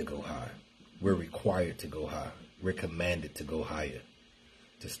got to go high. We're required to go high. We're commanded to go higher,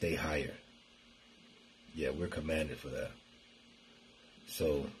 to stay higher. Yeah, we're commanded for that.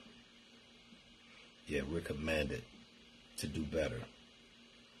 So, yeah, we're commanded to do better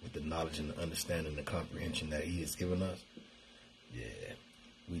with the knowledge and the understanding and the comprehension that He has given us. Yeah,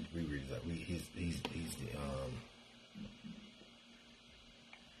 he's the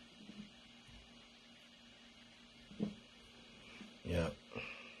yeah.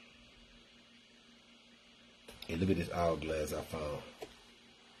 Hey, look at this hourglass I found.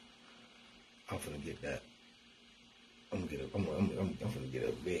 I'm finna get that. I'm gonna get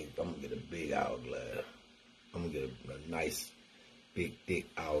a big hourglass. I'm gonna get a nice, big, thick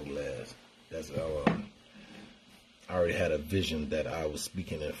hourglass. That's I already had a vision that I was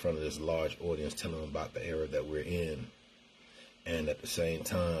speaking in front of this large audience, telling them about the era that we're in, and at the same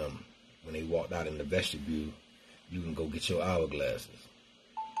time, when they walked out in the vestibule, you can go get your hourglasses.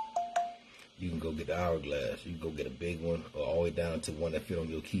 You can go get the hourglass. You can go get a big one, or all the way down to one that fit on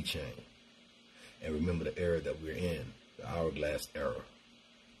your keychain. And remember the era that we're in, the Hourglass Era.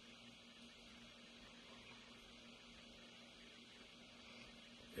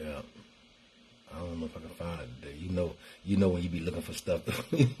 Yeah. I don't know if I can find it today. You know when you be looking for stuff,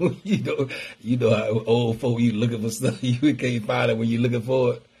 you know how old folk, you looking for stuff, you can't find it when you're looking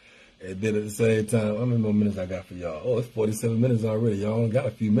for it. And then at the same time, how many more minutes I got for y'all? Oh, it's 47 minutes already. Y'all only got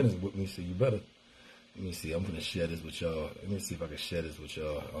a few minutes with me, so you better. Let me see. I'm going to share this with y'all. Let me see if I can share this with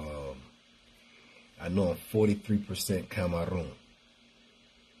y'all. I know I'm 43% Cameroon.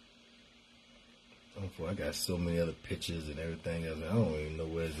 I got so many other pictures and everything else. I don't even know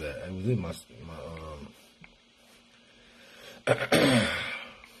where it's at. It was in my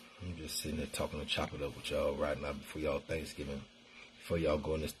I'm just sitting there talking and chopping it up with y'all right now before y'all Thanksgiving. Before y'all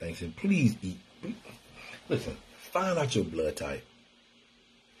go on this Thanksgiving, please eat. Listen, find out your blood type.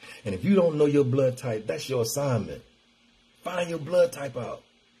 And if you don't know your blood type, that's your assignment. Find your blood type out.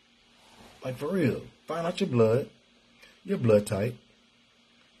 Like, for real. Find out your blood type,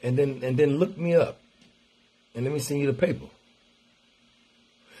 and then look me up. And let me send you the paper.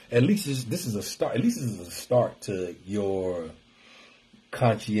 At least this is a start. At least this is a start to your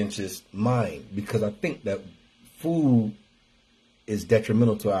conscientious mind, because I think that food is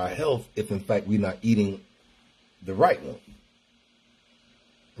detrimental to our health if, in fact, we're not eating the right one.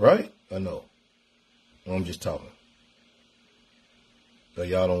 Right? Or no? Or I'm just talking. So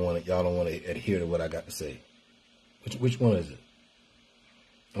y'all don't want to adhere to what I got to say. Which one is it?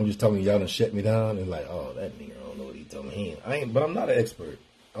 I'm just talking, y'all done shut me down and like, oh, that nigga, I don't know what he told me. But I'm not an expert.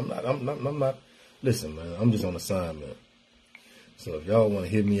 I'm not. Listen, man, I'm just on assignment. So if y'all want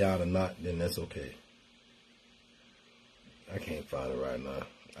to hear me out or not, then that's okay. I can't find it right now.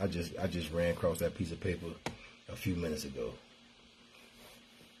 I just ran across that piece of paper a few minutes ago.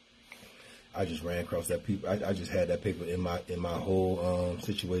 I just ran across that paper. I just had that paper in my whole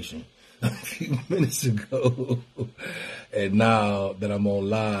situation a few minutes ago, and now that I'm on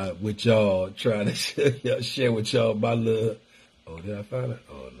live with y'all, trying to share with y'all my little. Oh, did I find it?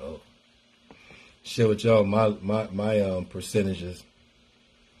 Oh no. Share with y'all my percentages.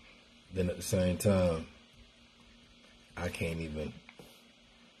 Then at the same time, I can't even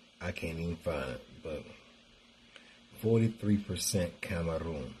find it. But 43%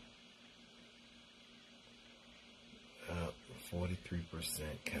 Cameroon. 43%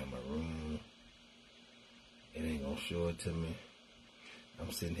 Cameroon. It ain't gonna show it to me.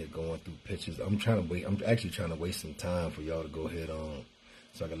 I'm sitting here going through pictures. I'm actually trying to waste some time for y'all to go ahead on,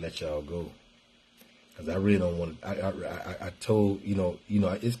 so I can let y'all go. Cause I really don't want to. I told you know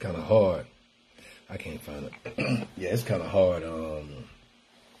it's kind of hard. I can't find it. Yeah, it's kind of hard.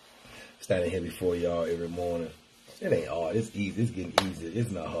 Standing here before y'all every morning. It ain't hard. It's easy. It's getting easier. It's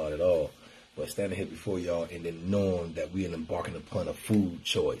not hard at all. But standing here before y'all and then knowing that we are embarking upon a food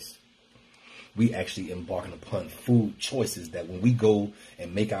choice. We actually embarking upon food choices that when we go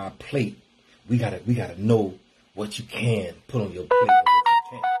and make our plate, we gotta know what you can put on your plate and what you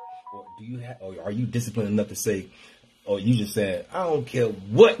can't. Or do you have? Or are you disciplined enough to say, or you just saying, I don't care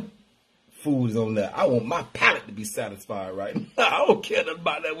what food is on there. I want my palate to be satisfied, right? I don't care nothing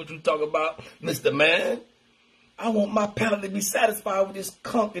about that. What you talking about, Mr. Man? I want my palate to be satisfied with this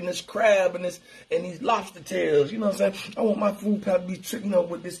conch and this crab and these lobster tails. You know what I'm saying? I want my food palate to be,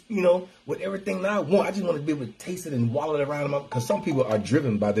 with this, with everything that I want. I just want to be able to taste it and wallow it around them. Because some people are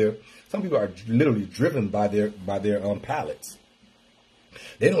literally driven by their palates.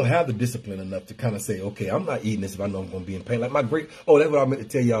 They don't have the discipline enough to kind of say, okay, I'm not eating this if I know I'm going to be in pain. Like that's what I meant to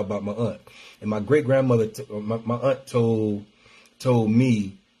tell y'all about my aunt. And my great grandmother, my aunt told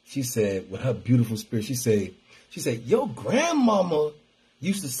me, she said, with her beautiful spirit, she said, your grandmama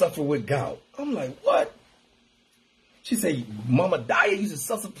used to suffer with gout. I'm like, what? She said, Mama Daya used to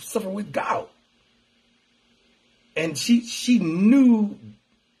suffer with gout. And she knew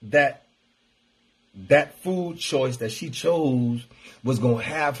that food choice that she chose was going to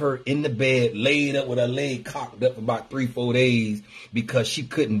have her in the bed, laid up with her leg cocked up for about 3-4 days because she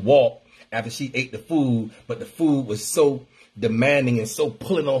couldn't walk after she ate the food, but the food was so demanding and so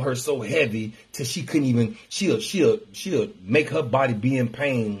pulling on her so heavy till she couldn't even, she'll make her body be in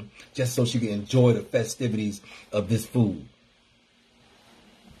pain just so she can enjoy the festivities of this food.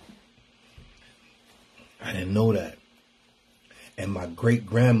 I didn't know that. And my great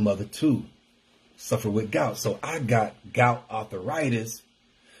grandmother too suffered with gout. So I got gout arthritis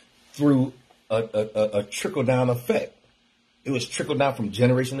through a trickle down effect. It was trickled down from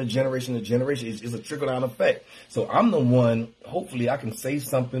generation to generation to generation. It's a trickle down effect. So I'm the one, hopefully I can say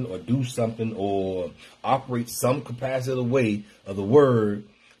something or do something or operate some capacity of the way of the word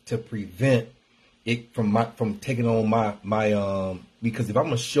to prevent it from taking on my because if I'm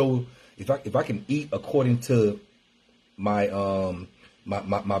gonna show, if I can eat according to my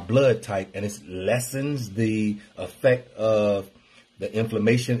blood type and it lessens the effect of the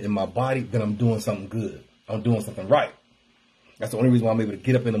inflammation in my body, then I'm doing something good. I'm doing something right. That's the only reason why I'm able to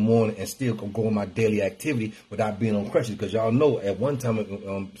get up in the morning and still go on my daily activity without being on crutches. Because y'all know at one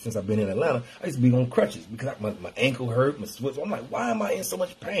time, since I've been in Atlanta, I used to be on crutches because my ankle hurt, my foot. So I'm like, why am I in so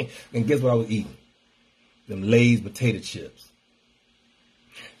much pain? And guess what I was eating? Them Lay's potato chips.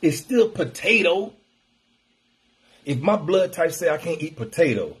 It's still potato. If my blood type say I can't eat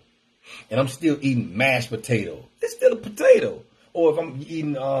potato and I'm still eating mashed potato, it's still a potato. Or if I'm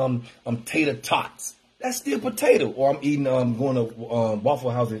eating tater tots, that's still potato. Or I'm eating, going to Waffle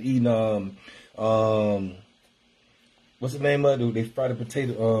House and eating, what's the name of it? They fry the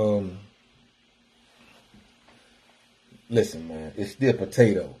potato. Listen, man, it's still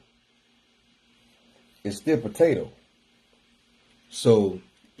potato. It's still potato. So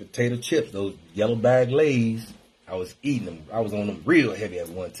potato chips, those yellow bag Lay's, I was eating them. I was on them real heavy at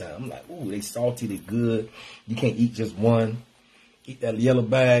one time. I'm like, ooh, they salty, they good. You can't eat just one. Eat that yellow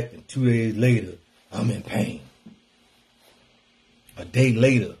bag, and 2 days later, I'm in pain. A day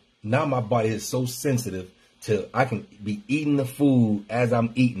later, now my body is so sensitive to I can be eating the food as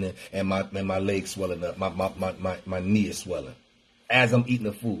I'm eating it, and my leg swelling up, my knee is swelling as I'm eating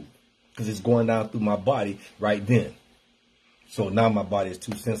the food because it's going down through my body right then. So now my body is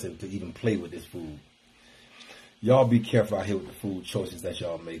too sensitive to even play with this food. Y'all be careful out here with the food choices that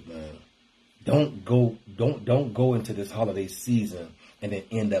y'all make, man. Don't go into this holiday season and then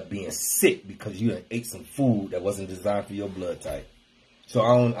end up being sick because you done ate some food that wasn't designed for your blood type. So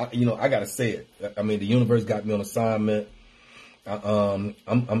I gotta say it. I mean, the universe got me on assignment.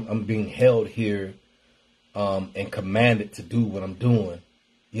 I'm being held here, and commanded to do what I'm doing.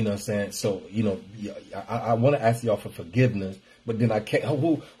 You know what I'm saying? So, I want to ask y'all for forgiveness, but then I can't.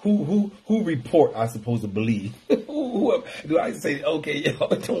 Who report I supposed to believe? Do I say, okay, y'all,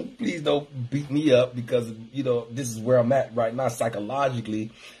 please don't beat me up because, this is where I'm at right now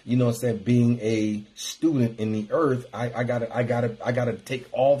psychologically, you know what I'm saying? Being a student in the earth, I gotta take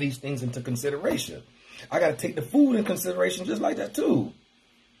all these things into consideration. I gotta take the food in consideration just like that too.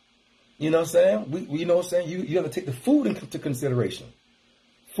 You know what I'm saying? You know what I'm saying? You gotta take the food into consideration.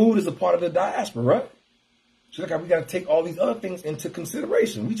 Food is a part of the diaspora, right? So we got to take all these other things into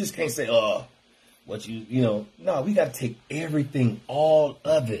consideration. We just can't say, No, we got to take everything, all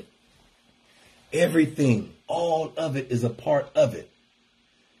of it. Everything, all of it is a part of it.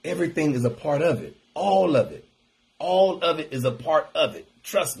 Everything is a part of it. All of it. All of it is a part of it.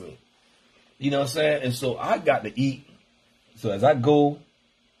 Trust me. You know what I'm saying? And so I got to eat. So as I go,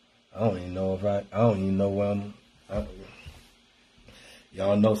 I don't even know where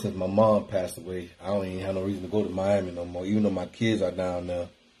y'all know since my mom passed away, I don't even have no reason to go to Miami no more. Even though my kids are down there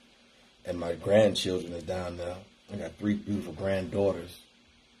and my grandchildren is down there. I got 3 beautiful granddaughters,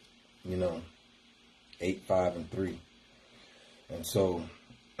 8, 5, and 3. And so,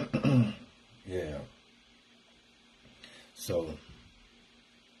 yeah. So,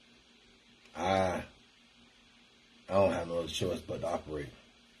 I don't have no other choice but to operate.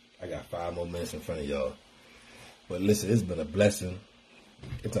 I got 5 more minutes in front of y'all. But listen, it's been a blessing.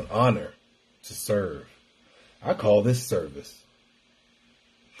 It's an honor to serve. I call this service.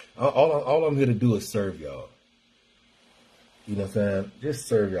 All I'm here to do is serve y'all. You know what I'm saying? Just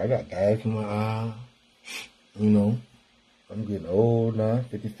serve y'all. I got bags in my eye. I'm getting old now,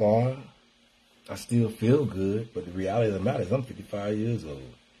 55. I still feel good, but the reality of the matter is I'm 55 years old.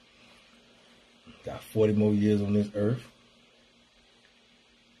 Got 40 more years on this earth.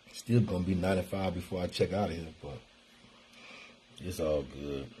 Still gonna be 95 before I check out of here, but it's all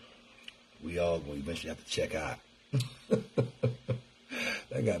good. We all gonna eventually have to check out.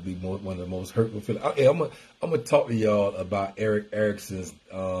 That gotta be one of the most hurtful feelings. Hey, I'm gonna talk to y'all about Erik Erikson's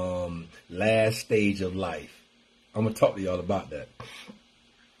last stage of life. I'm gonna talk to y'all about that.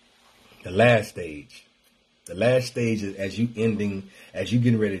 The last stage. The last stage is as you getting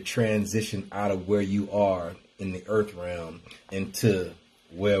ready to transition out of where you are in the earth realm into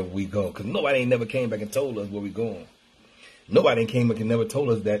where we go. Because nobody ain't never came back and told us where we going. Nobody came back and never told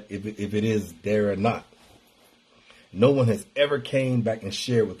us that if it is there or not. No one has ever came back and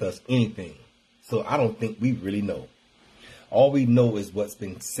shared with us anything. So I don't think we really know. All we know is what's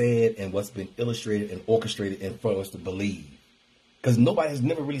been said and what's been illustrated and orchestrated and for us to believe. Because nobody has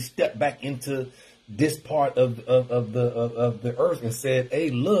never really stepped back into this part of the earth and said, hey,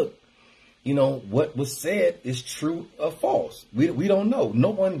 look, what was said is true or false. We don't know.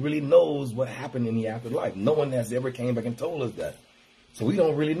 No one really knows what happened in the afterlife. No one has ever came back and told us that. So we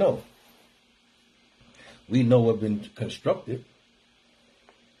don't really know. We know what's been constructed.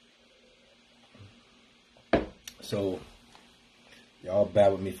 So y'all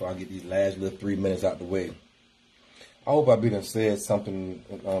bear with me before I get these last little 3 minutes out the way. I hope I've been said something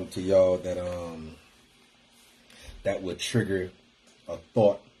to y'all that would trigger a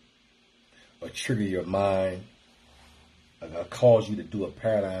thought or trigger your mind, or cause you to do a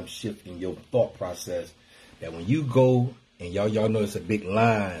paradigm shift in your thought process. That when you go, and y'all know it's a big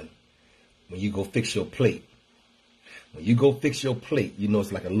line when you go fix your plate. When you go fix your plate,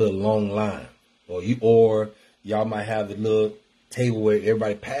 it's like a little long line. Or y'all might have the little table where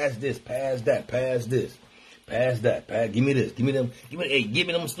everybody pass this, pass that, pass this. Pass that. Give me this. Give me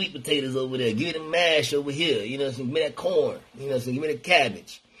them sweet potatoes over there. Give me the mash over here. Give me that corn. Give me the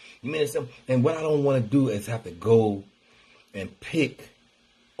cabbage. Give me some. And what I don't want to do is have to go and pick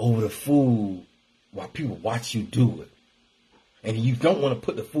over the food while people watch you do it. And you don't want to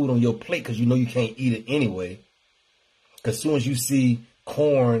put the food on your plate because you know you can't eat it anyway. Because as soon as you see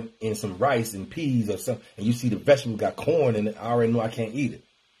corn and some rice and peas or something, and you see the vegetable got corn in it, I already know I can't eat it.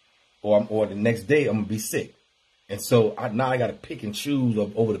 Or the next day I'm gonna be sick. And so now I got to pick and choose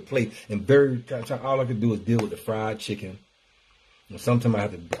over the plate. And all I can do is deal with the fried chicken. And sometimes I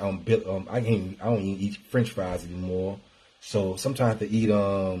have to, I don't even eat French fries anymore. So sometimes I have to eat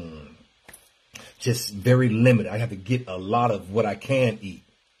just very limited. I have to get a lot of what I can eat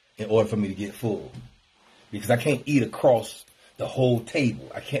in order for me to get full. Because I can't eat across the whole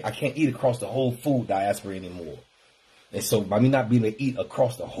table. I can't eat across the whole food diaspora anymore. And so by me not being able to eat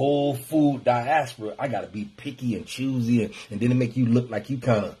across the whole food diaspora, I got to be picky and choosy. And then it make you look like you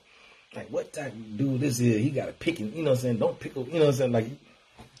kind of, like, what type of dude this is? He got to pick, and, don't pickle, like,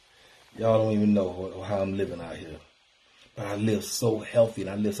 y'all don't even know how I'm living out here. But I live so healthy,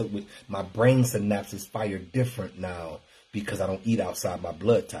 and I live so with my brain synapses fire different now because I don't eat outside my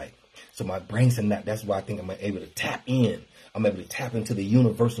blood type. So my brain synapse, that's why I think I'm able to tap in. I'm able to tap into the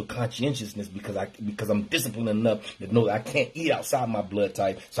universal conscientiousness because I'm disciplined enough to know that I can't eat outside my blood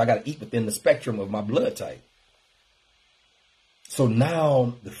type. So I got to eat within the spectrum of my blood type. So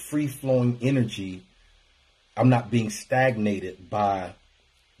now the free-flowing energy, I'm not being stagnated by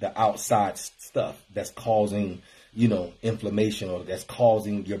the outside stuff that's causing, inflammation, or that's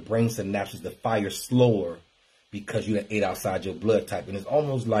causing your brain synapses to fire slower because you ate outside your blood type. And it's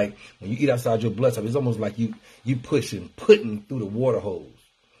almost like when you eat outside your blood type, it's almost like you putting through the water hose.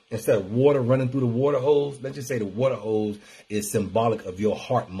 Instead of water running through the water hose, let's just say the water hose is symbolic of your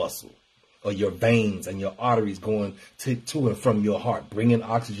heart muscle, or your veins and your arteries going to and from your heart, bringing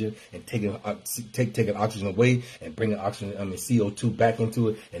oxygen and taking oxygen away and bringing CO2 back into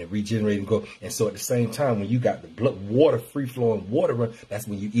it, and it regenerates and go. And so at the same time, when you got the water, free flowing water run, that's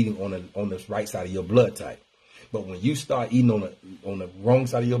when you're eating on the right side of your blood type. But when you start eating on the wrong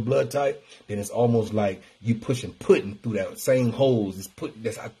side of your blood type, then it's almost like you pushing pudding through that same hose.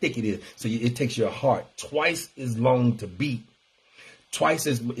 That's how thick it is. So it takes your heart twice as long to beat.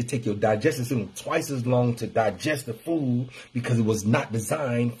 It takes your digestive system twice as long to digest the food because it was not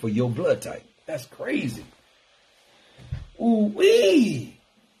designed for your blood type. That's crazy. Ooh wee.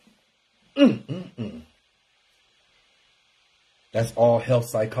 That's all health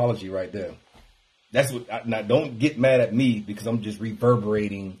psychology right there. That's what. Now, don't get mad at me because I'm just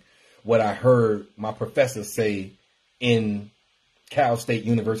reverberating what I heard my professor say in Cal State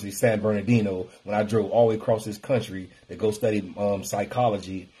University, San Bernardino, when I drove all the way across this country to go study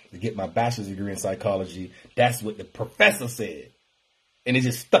psychology, to get my bachelor's degree in psychology. That's what the professor said. And it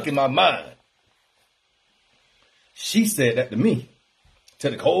just stuck in my mind. She said that to me, to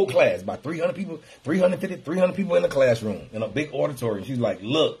the whole class, about 300 people, 300 people in the classroom, in a big auditorium. She's like,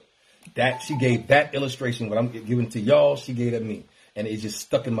 look, she gave that illustration, what I'm giving to y'all, she gave it me. And it just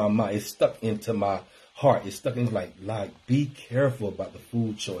stuck in my mind. It stuck into my heart. It's stuck in like, be careful about the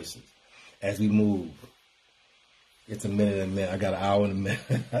food choices as we move. It's a minute and a minute. I got an hour and a minute.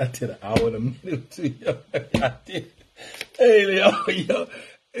 I did an hour and a minute too. I did. Hey, yo.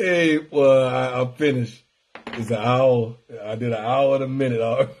 Hey, well, I'm finished. It's an hour. I did an hour and a minute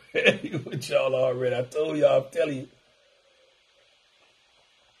already with y'all already. I told y'all, I'm telling you.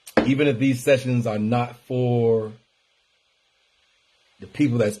 Even if these sessions are not for the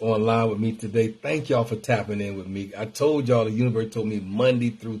people that's online with me today, thank y'all for tapping in with me. I told y'all, the universe told me Monday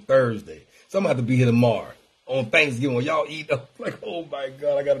through Thursday. So I'm going to have to be here tomorrow. On Thanksgiving, when y'all eat, I'm like, oh my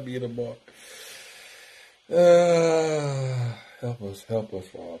God, I got to be here tomorrow. Help us,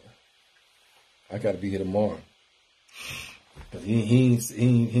 Father. I got to be here tomorrow. Because he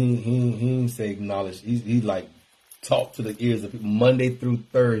ain't say acknowledge. He like talk to the ears of people Monday through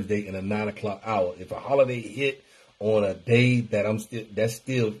Thursday in a 9 o'clock hour. If a holiday hit on a day that I'm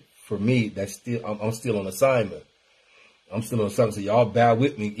still on assignment. I'm still on assignment. So y'all bear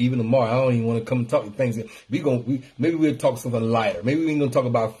with me even tomorrow. I don't even want to come and talk to things. Maybe we'll talk something lighter. Maybe we ain't gonna talk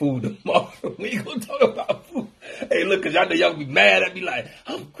about food tomorrow. We ain't gonna talk about food. Hey, look, cause y'all know y'all be mad at me like,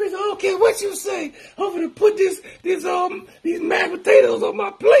 oh, Chris, I don't care what you say. I'm gonna put these mashed potatoes on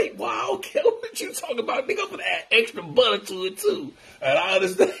my plate. Well, I don't care what you talking about. Nigga, I'm gonna add extra butter to it too. And I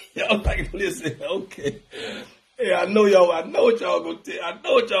understand. Y'all like, listen, okay. Hey, I know what y'all gonna tell. I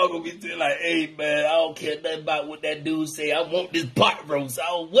know what y'all gonna be telling. Like, hey man, I don't care nothing about what that dude say. I want this pot roast.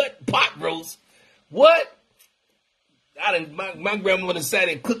 What pot roast? What? My grandmother sat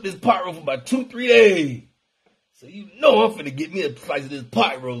and cooked this pot roast for about 2-3 days. So you know I'm finna get me a slice of this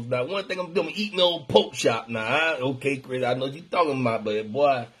pot roast. Now, one thing I'm doing, eat me old pork chop. Now, okay, Chris, I know what you talking about, but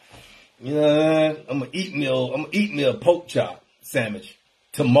boy, you know, I'm gonna eat me a pork chop sandwich.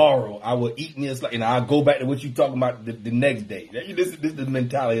 Tomorrow, I will eat me a slice, and I'll go back to what you talking about the next day. This is the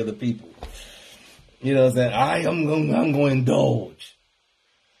mentality of the people. You know what I'm saying? I'm going to indulge.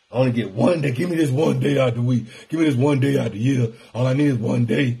 I only get one day. Give me this one day out the week. Give me this one day out the year. All I need is one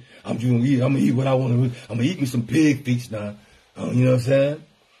day. I'm just going to eat. I'm going to eat what I want to eat. I'm going to eat me some pig feet now. You know what I'm saying?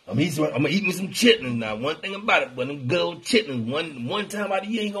 I'm going to eat me some chitlins now. One thing about it, but them good old chitlins, one time out of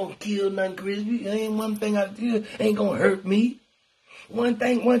the year ain't going to kill nothing crispy. Ain't one thing out of the year ain't going to hurt me. One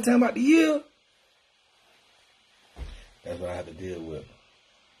time out the year. That's what I have to deal with.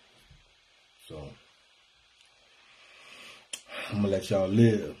 So, I'm going to let y'all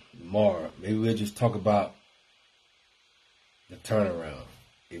live tomorrow. Maybe we'll just talk about the turnaround.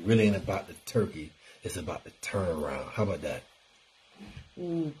 It really ain't about the turkey. It's about the turnaround. How about that?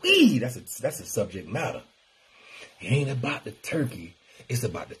 Ooh-wee, that's a subject matter. It ain't about the turkey. It's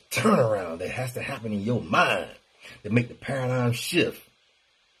about the turnaround that has to happen in your mind to make the paradigm shift.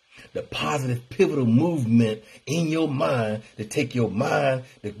 The positive pivotal movement in your mind to take your mind,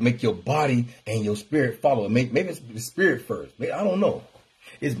 to make your body and your spirit follow. Maybe it's the spirit first. Maybe, I don't know.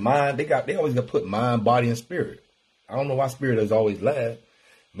 It's mind. They always got to put mind, body, and spirit. I don't know why spirit is always last.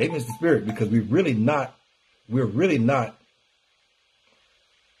 Maybe it's the spirit because we're really not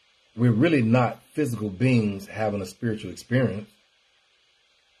physical beings having a spiritual experience.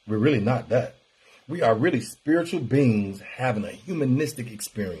 We're really not that. We are really spiritual beings having a humanistic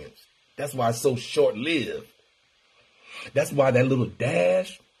experience. That's why it's so short-lived. That's why that little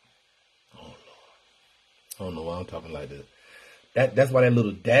dash. Oh, Lord. I don't know why I'm talking like this. That's why that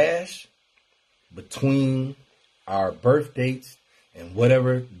little dash between our birth dates and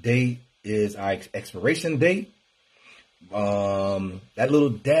whatever date is our expiration date, that little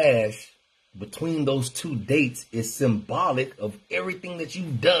dash between those two dates is symbolic of everything that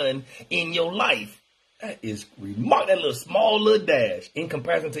you've done in your life. That is remarkable. That little small little dash in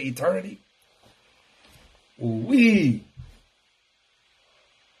comparison to eternity. Ooh-wee.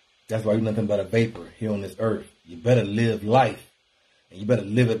 That's why you're nothing but a vapor here on this earth. You better live life. And you better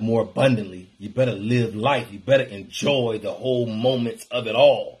live it more abundantly. You better live life. You better enjoy the whole moments of it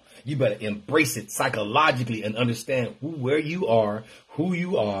all. You better embrace it psychologically and understand where you are, who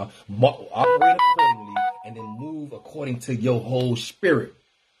you are, operate accordingly, and then move according to your whole spirit.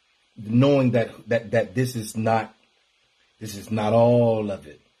 Knowing that this is not all of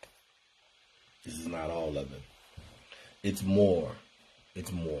it. This is not all of it. It's more.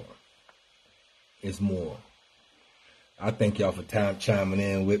 It's more. It's more. I thank y'all for chiming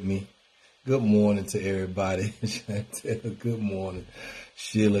in with me. Good morning to everybody. Good morning.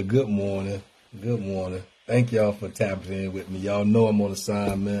 Sheila, good morning. Good morning. Thank y'all for tapping in with me. Y'all know I'm on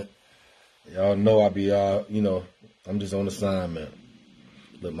assignment. Y'all know I be, I'm just on assignment.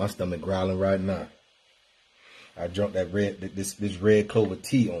 Look, my stomach growling right now. I drunk this red clover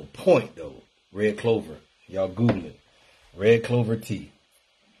tea on point, though. Red clover. Y'all Google it. Red clover tea.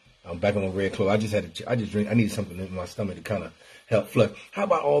 I'm back on the red clover. I just drink. I needed something in my stomach to kind of help flush. How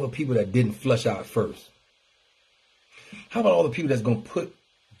about all the people that didn't flush out first? How about all the people that's going to put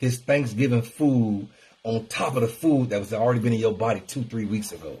this Thanksgiving food on top of the food that was already been in your body 2-3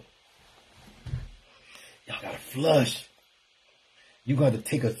 weeks ago? Y'all got to flush. You're going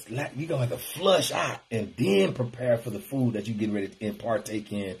to you're going to have to flush out and then prepare for the food that you get ready to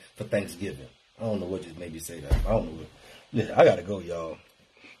partake in for Thanksgiving. I don't know what just made me say that. I don't know. Listen, I got to go, y'all.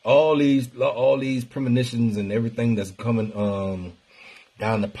 All these premonitions and everything that's coming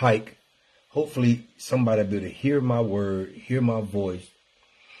down the pike. Hopefully somebody will be able to hear my word, hear my voice,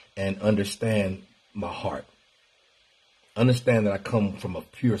 and understand my heart. Understand that I come from a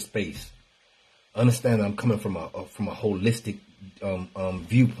pure space. Understand that I'm coming from a holistic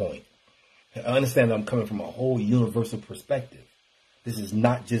viewpoint. Understand that I'm coming from a whole universal perspective. This is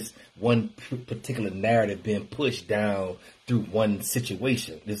not just one particular narrative being pushed down through one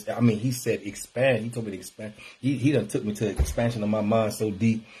situation. He said expand. He told me to expand. He done took me to expansion of my mind so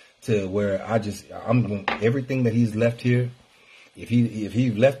deep to where I'm everything that he's left here. If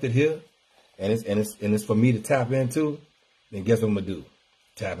he left it here, and it's for me to tap into, then guess what I'm gonna do?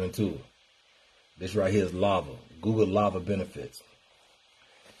 Tap into it. This right here is lava. Google lava benefits.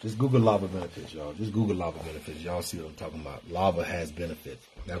 Just Google lava benefits, y'all. Just Google lava benefits. Y'all see what I'm talking about. Lava has benefits.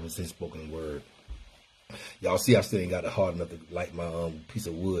 That was his spoken word. Y'all see I still ain't got it hard enough to light my piece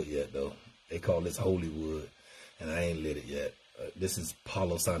of wood yet, though. They call this holy wood, and I ain't lit it yet. This is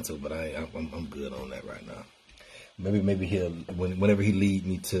Palo Santo, but I'm good on that right now. Maybe whenever he lead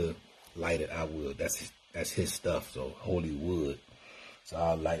me to light it, I will. That's his stuff, so holy wood. So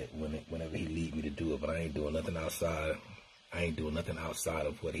I'll light it whenever he lead me to do it, but I ain't doing nothing outside. I ain't doing nothing outside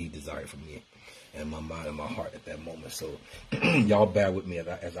of what he desired from me and my mind and my heart at that moment. So y'all bear with me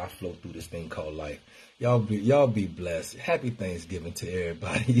as I flow through this thing called life. Y'all be blessed. Happy Thanksgiving to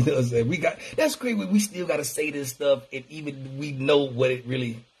everybody. You know what I'm saying? That's great. We still got to say this stuff, and even we know what it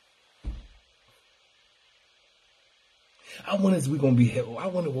really. I wonder are we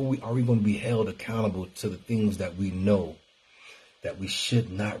going to be held accountable to the things that we know that we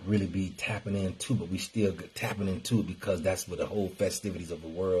should not really be tapping into, but we still tapping into it because that's where the whole festivities of the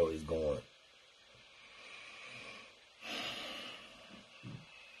world is going.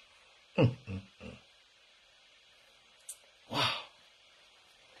 Wow.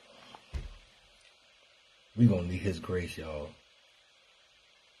 We're going to need his grace, y'all.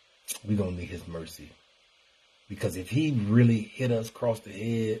 We're going to need his mercy. Because if he really hit us across the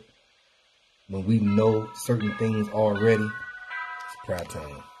head when we know certain things already, prayer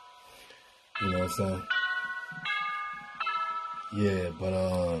time. You know what I'm saying? Yeah,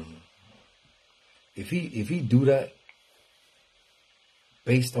 but if he do that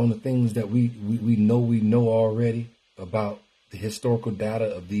based on the things that we know already about the historical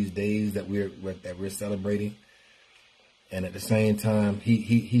data of these days that we're celebrating, and at the same time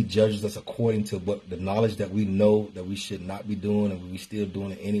he judges us according to what the knowledge that we know that we should not be doing and we still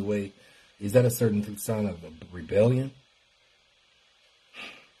doing it anyway, is that a certain sign of rebellion?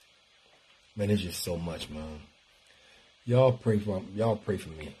 Man, it's just so much, man. Y'all pray for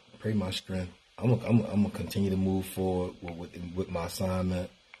me. Pray my strength. I'm gonna continue to move forward with my assignment.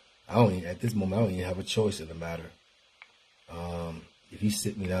 At this moment, I don't even have a choice in the matter. If he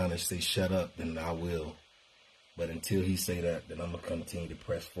sit me down and say shut up, then I will. But until he say that, then I'm gonna continue to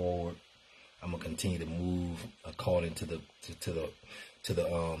press forward. I'm gonna continue to move according to the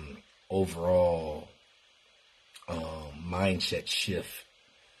overall mindset shift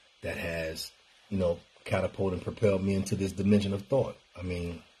that has, catapulted and propelled me into this dimension of thought. I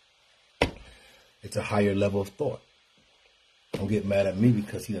mean, it's a higher level of thought. Don't get mad at me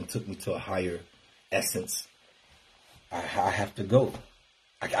because he done took me to a higher essence. I have to go.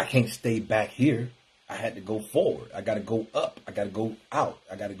 I can't stay back here. I had to go forward. I got to go up. I got to go out.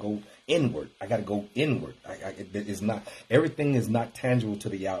 I got to go inward. I got to go inward. It's not, everything is not tangible to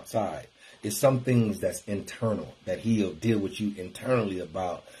the outside. It's some things that's internal that he'll deal with you internally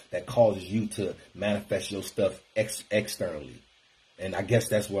about that causes you to manifest your stuff externally. And I guess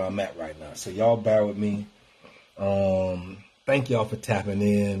that's where I'm at right now. So y'all bear with me. Thank y'all for tapping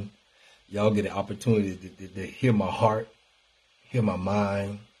in. Y'all get an opportunity to hear my heart, hear my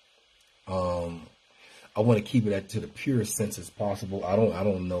mind. I want to keep it to the purest sense as possible. I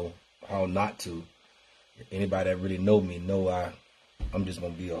don't know how not to. Anybody that really know me know I'm just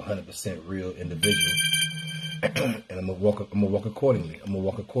gonna be 100% real individual, and I'm gonna walk accordingly.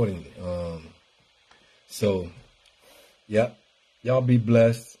 So, yep. Y'all be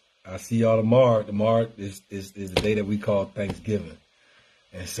blessed. I'll see y'all tomorrow. Tomorrow is the day that we call Thanksgiving,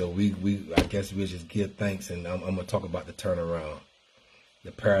 and so I guess we'll just give thanks, and I'm gonna talk about the turnaround,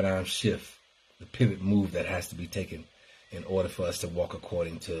 the paradigm shift, the pivot move that has to be taken in order for us to walk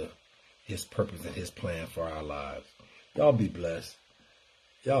according to his purpose and his plan for our lives. Y'all be blessed.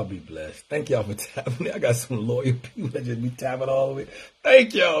 Y'all be blessed. Thank y'all for tapping. I got some loyal people that just be tapping all the way.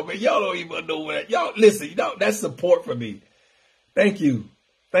 Thank y'all, man. Y'all don't even know what. Y'all listen. That's support for me. Thank you.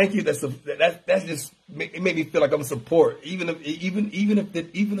 Thank you. That's just it made me feel like I'm support. Even if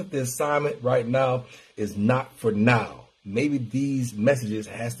the assignment right now is not for now. Maybe these messages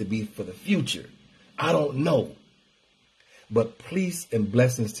has to be for the future. I don't know. But peace and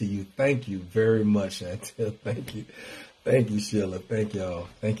blessings to you. Thank you very much, Chantel. Thank you. Thank you, Sheila. Thank y'all.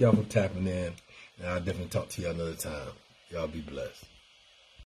 Thank y'all for tapping in. And I'll definitely talk to you another time. Y'all be blessed.